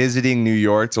like visiting New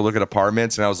York to look at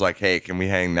apartments, and I was like, hey, can we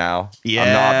hang now? Yeah.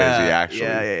 I'm not busy actually.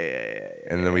 Yeah.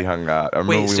 And then we hung out.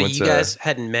 Wait, so you guys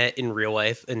hadn't met in real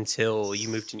life until you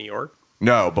moved to New York?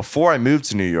 No, before I moved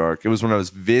to New York, it was when I was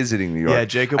visiting New York. Yeah,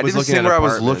 Jacob was looking at where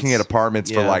apartments. I was looking at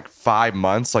apartments for like 5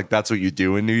 months. Like that's what you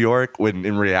do in New York. When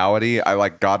in reality, I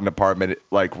like got an apartment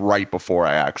like right before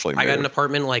I actually moved. I got an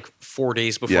apartment like 4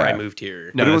 days before I moved here.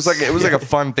 No, but it was like a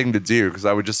fun thing to do because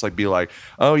I would just like be like,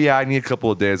 oh yeah, I need a couple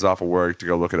of days off of work to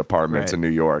go look at apartments in New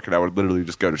York, and I would literally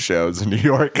just go to shows in New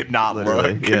York and not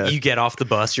look. Yeah. You get off the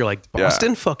bus, you're like,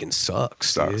 Boston fucking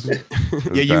sucks. Dude.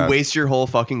 Yeah, you waste your whole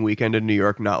fucking weekend in New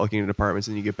York not looking at apartments,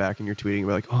 and you get back and you're tweeting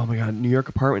about like, oh my god, New York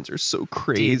apartments are so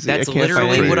crazy. Dude, that's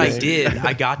literally what I did.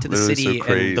 I got to the city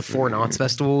and the Four Knots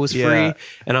Festival was free,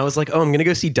 and I was like, oh, I'm gonna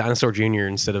go see Dinosaur Jr.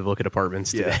 instead of look at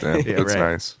apartments today. That's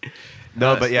nice.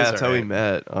 No, but yeah, that's how we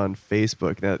met on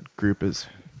Facebook. That group is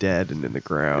dead and in the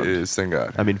ground. It is, thank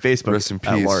God. I mean, Facebook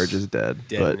at large is dead.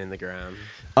 Dead and in the ground.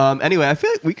 Anyway, I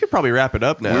feel like we could probably wrap it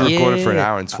up now. We're recording for an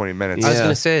hour and 20 minutes. I was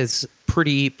gonna say it's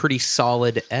pretty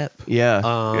solid ep. Yeah.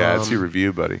 Yeah, it's your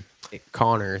review, buddy.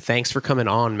 Connor, thanks for coming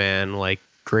on, man. Like,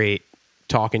 great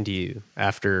talking to you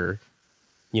after,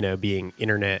 being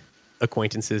internet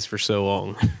acquaintances for so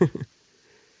long. Damn.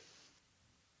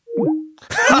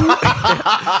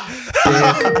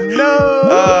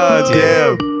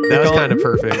 That was kind of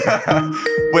perfect.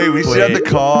 Wait, we should have the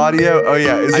call audio. Oh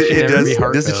yeah,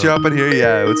 does it show up in here?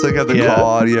 Yeah, let's look at the call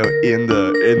audio in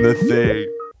the thing.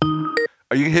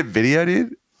 Are you gonna hit video,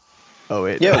 dude? Oh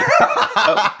wait, yeah.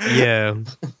 Yeah.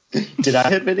 Did I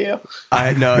hit video?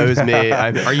 No, it was me.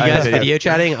 Are you guys video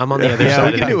chatting? I'm on the other side.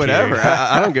 Yeah, we can do whatever.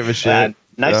 I don't give a shit.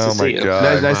 Nice to see you.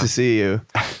 Nice to see you.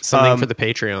 Something for the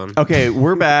Patreon. Okay,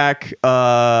 we're back.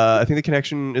 I think the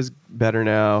connection is better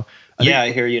now.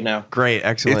 I hear you now. Great,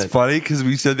 excellent. It's funny because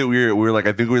we said that we were like,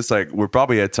 I think it was like, we're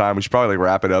probably at time. We should probably like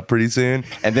wrap it up pretty soon.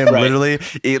 And then literally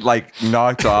it like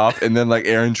knocked off. And then like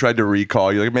Aaron tried to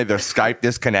recall you, like made the Skype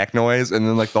disconnect noise. And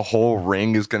then like the whole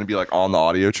ring is going to be like on the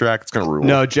audio track. It's going to rule.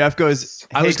 No, Jeff goes,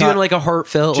 I was doing like a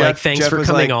heartfelt, like, thanks for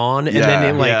coming on. And then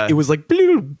it was like,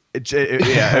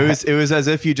 it was as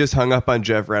if you just hung up on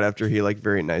Jeff right after he like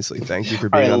very nicely thanked you for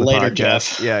being on the podcast.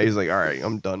 Jeff. Yeah, he's like, all right,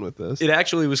 I'm done with this. It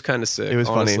actually was kind of sick. It was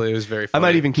honestly. funny. It was very funny. I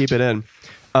might even keep it in.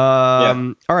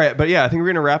 All right, but yeah, I think we're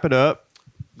gonna wrap it up.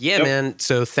 Yeah, man.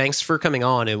 So thanks for coming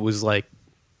on. It was like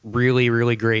really,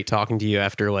 really great talking to you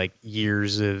after like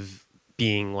years of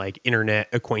being like internet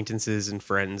acquaintances and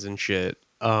friends and shit.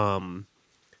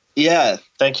 Yeah,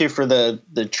 thank you for the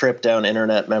trip down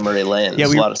internet memory lane.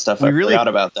 There's a lot of stuff I forgot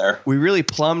about there. We really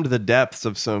plumbed the depths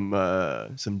of some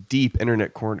deep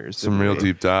internet corners. Some real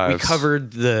deep dives. We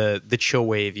covered the chill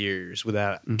wave years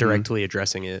without directly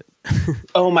addressing it.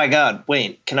 Oh my God!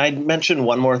 Wait, can I mention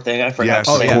one more thing? I forgot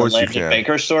to say the Landon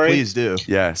Baker story. Please do.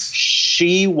 Yes,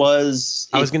 she was.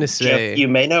 I was going to say, Jeff, you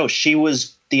may know she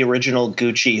was the original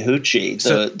Gucci Hoochie,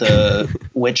 the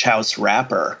Witch House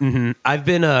rapper. Mm-hmm. I've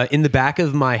been in the back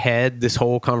of my head this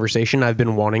whole conversation. I've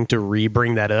been wanting to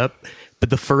re-bring that up, but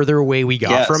the further away we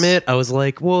got from it, I was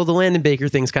like, well, the Landon Baker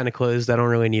thing's kind of closed. I don't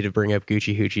really need to bring up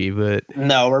Gucci Hoochie, but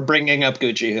no, we're bringing up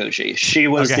Gucci Hoochie. She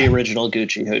was the original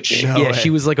Gucci Hoochie. She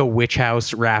was like a Witch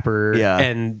House rapper,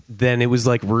 and then it was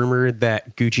like rumored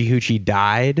that Gucci Hoochie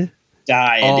died.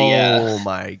 Oh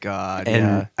my God.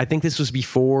 And I think this was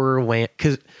before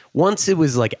because once it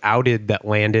was like outed that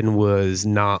Landon was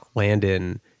not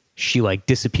Landon, she like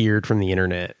disappeared from the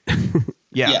internet.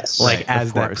 As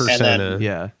that persona.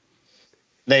 Then,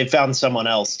 they found someone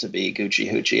else to be Gucci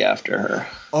Hoochie after her.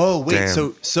 Oh wait,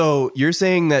 so you're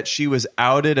saying that she was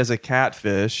outed as a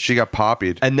catfish? She got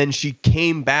poppied, and then she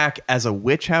came back as a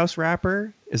Witch House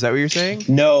rapper. Is that what you're saying?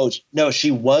 No, she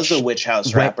was a Witch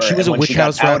House rapper. She was a Witch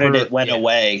House rapper. Outed, it went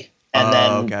away, and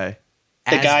then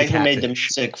the guy the who made the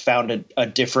music found a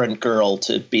different girl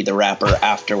to be the rapper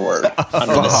afterward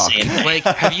under the same name. Like,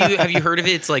 have you heard of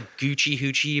it? It's like Gucci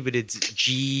Hoochie, but it's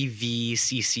GVCCI.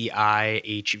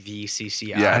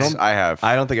 Yes, I have.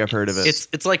 I don't think I've heard of it.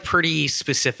 It's like pretty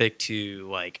specific to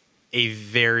like a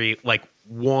very like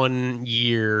 1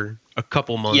 year, a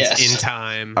couple months in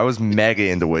time. I was mega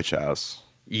into Witch House.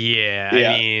 Yeah,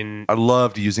 I mean, I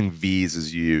loved using V's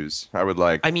as U's. I would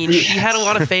like. I mean, she had a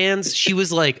lot of fans. She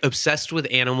was like obsessed with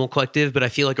Animal Collective, but I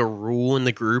feel like a rule in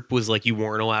the group was like you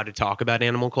weren't allowed to talk about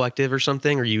Animal Collective or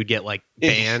something, or you would get like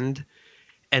banned.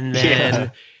 And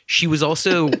then she was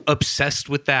also obsessed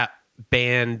with that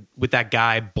band with that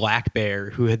guy Black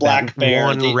Bear, who had Black Bear,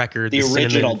 one record, the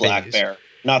original Black Bear,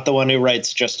 not the one who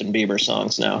writes Justin Bieber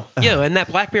songs now. Yeah, and that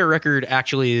Black Bear record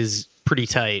actually is pretty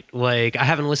tight. Like, I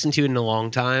haven't listened to it in a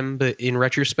long time, but in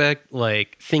retrospect,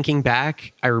 like thinking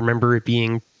back, I remember it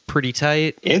being pretty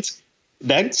tight.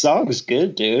 That song is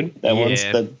good, dude. That one's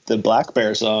the Black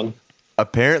Bear song.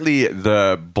 Apparently,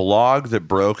 the blog that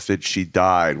broke that she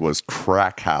died was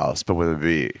Crack House, but with a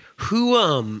V.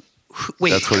 Wait,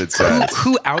 that's what it says.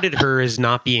 Who outed her as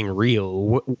not being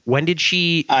real? When did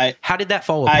she? How did that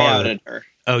fall apart? I outed her.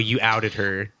 Oh, you outed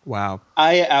her. Wow.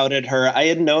 I outed her. I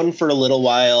had known for a little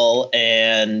while,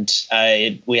 and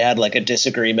we had like a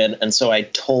disagreement, and so I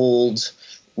told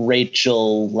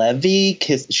Rachel Levy.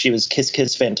 She was Kiss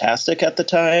Kiss Fantastic at the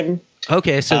time.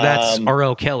 Okay, so that's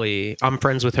R.L. Kelly. I'm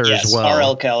friends with her as well.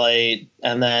 R.L. Kelly,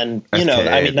 and then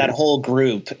that whole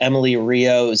group. Emily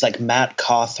Rio is like Matt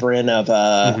Cawthron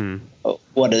of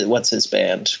what's his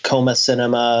band? Coma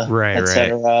Cinema,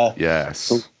 etc. Right. Yes.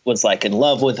 Who was like in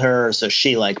love with her, so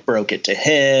she like broke it to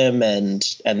him, and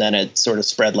then it sort of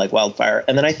spread like wildfire.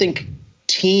 And then I think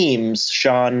Teams,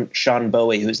 Sean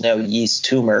Bowie, who's now Yeast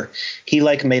Tumor, he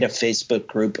like made a Facebook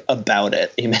group about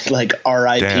it. He made like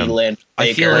R.I.P. Landon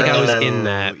Baker. I feel like I was in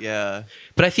that. Yeah.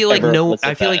 But I feel like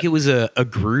I feel like it was a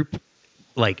group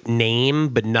like name,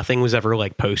 but nothing was ever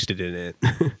like posted in it.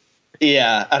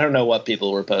 Yeah, I don't know what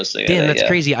people were posting. Damn, that's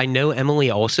crazy. I know Emily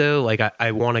also. Like,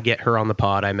 I want to get her on the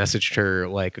pod. I messaged her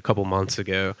like a couple months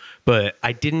ago, but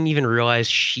I didn't even realize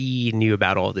she knew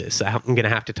about all this. I'm going to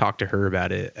have to talk to her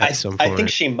about it at some point. I think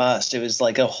she must. It was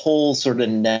like a whole sort of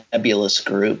nebulous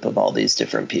group of all these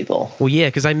different people. Well, yeah,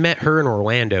 because I met her in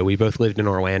Orlando. We both lived in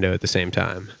Orlando at the same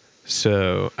time.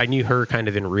 So I knew her kind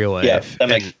of in real life. Yeah, that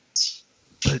makes sense.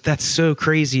 But that's so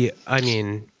crazy. I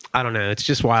mean, I don't know. It's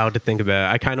just wild to think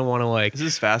about. I kind of want to like. This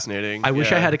is fascinating. I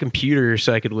wish I had a computer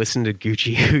so I could listen to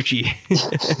Gucci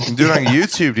Hoochie. Do it on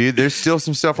YouTube, dude. There's still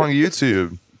some stuff on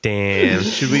YouTube. Damn.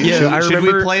 Should we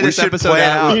play this episode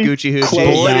out with Gucci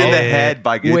Hoochie? Bullet in the Head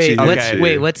by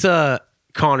Gucci. Let's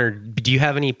Connor, do you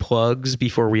have any plugs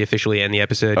before we officially end the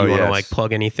episode? Do you want to like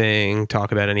plug anything,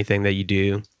 talk about anything that you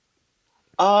do?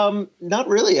 Not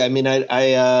really. I mean, I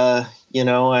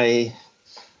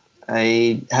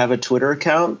have a Twitter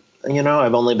account. You know,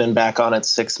 I've only been back on it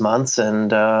 6 months,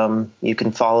 and you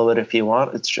can follow it if you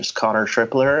want. It's just Connor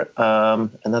Tripler,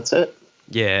 and that's it.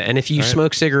 Yeah, and if you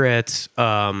smoke cigarettes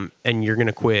and you're going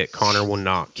to quit, Connor will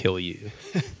not kill you.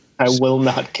 I will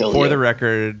not kill you. For the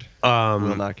record,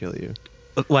 will not kill you.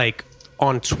 Like,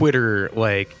 on Twitter,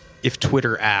 like, if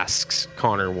Twitter asks,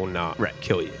 Connor will not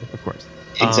kill you. Of course.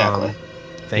 Exactly.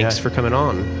 Thanks for coming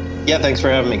on. Yeah, thanks for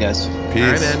having me, guys. Peace.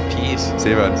 All right, man. Peace.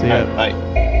 See you, bud. See ya. Bye.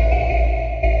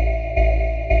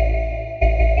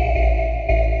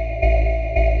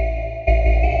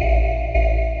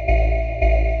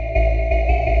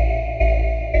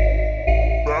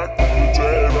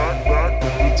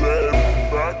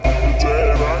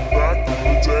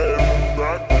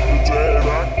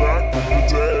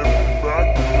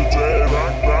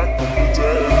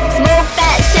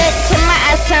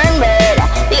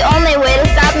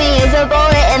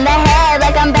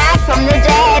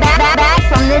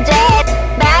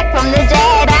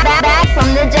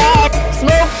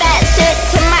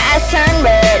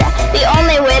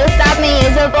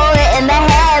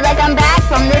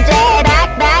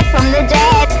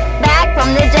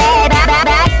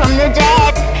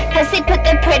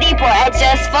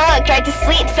 Tried to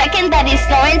sleep, second that he's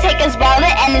snoring, take his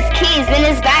wallet and his keys, then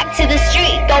his back to the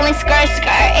street, going skirt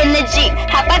in the Jeep,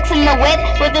 hotbox in the whip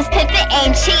with his pivot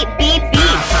ain't cheap, beep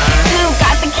beep. Who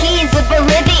got the keys with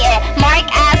Bolivia? Mark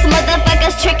ass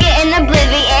motherfuckers tricking in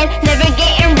oblivion, never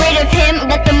getting rid of him,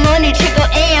 let the money trickle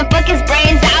in, fuck his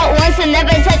brains out once and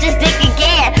never touch his dick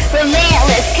again.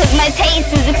 Relentless, cause my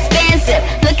taste is expansive,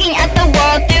 looking at the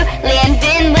world through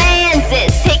Landon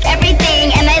lenses, take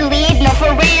everything and I leave no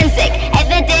forensic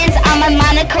evidence on my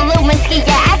Monica Lewinsky.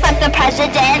 Yeah, I fuck the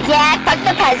president. Yeah, I fuck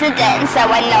the president. So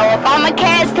I know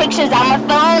Obamacare's pictures on my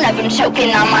phone of him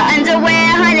choking on my underwear.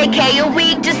 100K a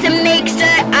week just to make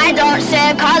sure I don't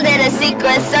share. Called it a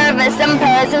secret service. Some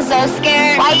person so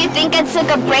scared. Why you think I took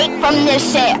a break from this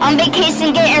shit? On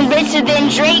vacation getting richer than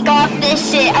Drake off this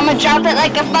shit. I'ma drop it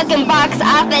like a fucking box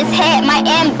office hit. My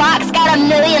inbox got a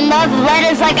million love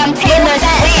letters like I'm Taylor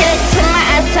Swift. To my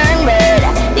ass turn red.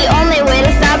 The only way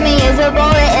to stop me is a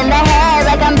bullet in the head.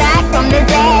 Like I'm back from the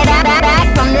dead.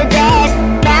 Back from the dead.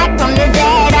 Back from the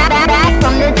dead. Back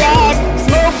from the dead.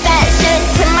 Smoke that shit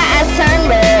till my ass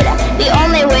turn red. The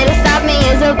only way to stop me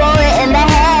is a bullet in the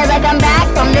head. Like I'm back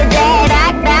from the dead.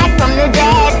 Back from the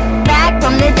dead. Back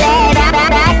from the dead.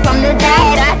 Back from the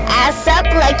dead. Ass up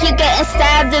like you getting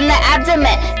stabbed in the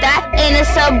abdomen. That ain't a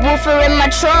subwoofer in my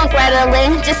trunk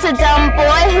rattling. Just a dumb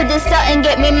boy who did something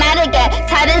get me mad again.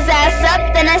 Tied his ass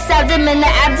up, then I stabbed him in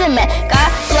the abdomen. Got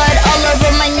blood all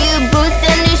over my new boots,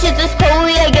 and these shits is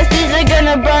cozy. I guess these are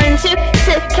gonna burn too.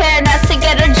 Took care not to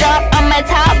get a drop on my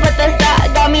top, but the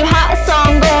thought got me hot, so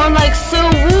I'm going like Sue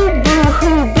Woo Boo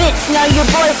Hoo. Bitch, now your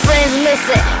boyfriend's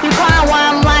missing. You crying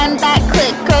while I'm lying back,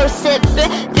 click, go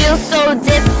sipping. Feels so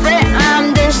different.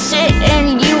 I'm the shit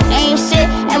and you ain't shit,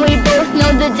 and we both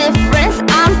know the difference.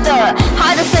 I'm the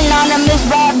hottest anonymous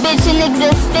rap bitch in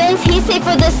existence. He say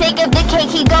for the sake of the cake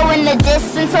he go in the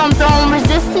distance, so I'm throwing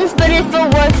resistance. But if it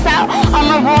works out,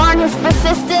 I'ma roar on his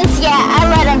persistence. Yeah, I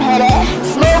let him hit it.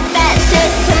 Smoke that shit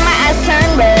till my ass turn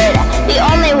red. The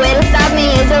only way to stop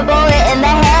me is a bullet in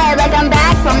the head. Like I'm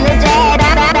back from the dead.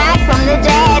 Back from the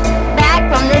dead. Back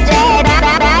from the dead.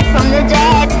 Back from the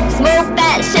dead. Smoke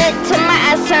that shit till my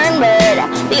ass turn red.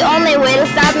 The only way to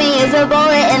stop me is a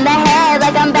bullet in the head.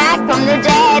 Like I'm back from the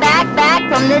dead. Back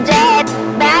from the dead.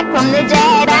 Back from the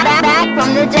dead. Back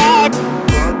from the dead.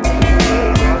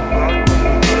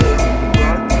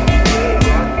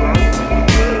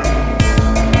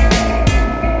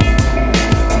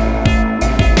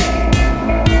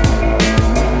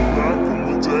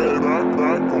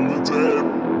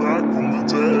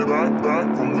 Back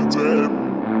from the dead.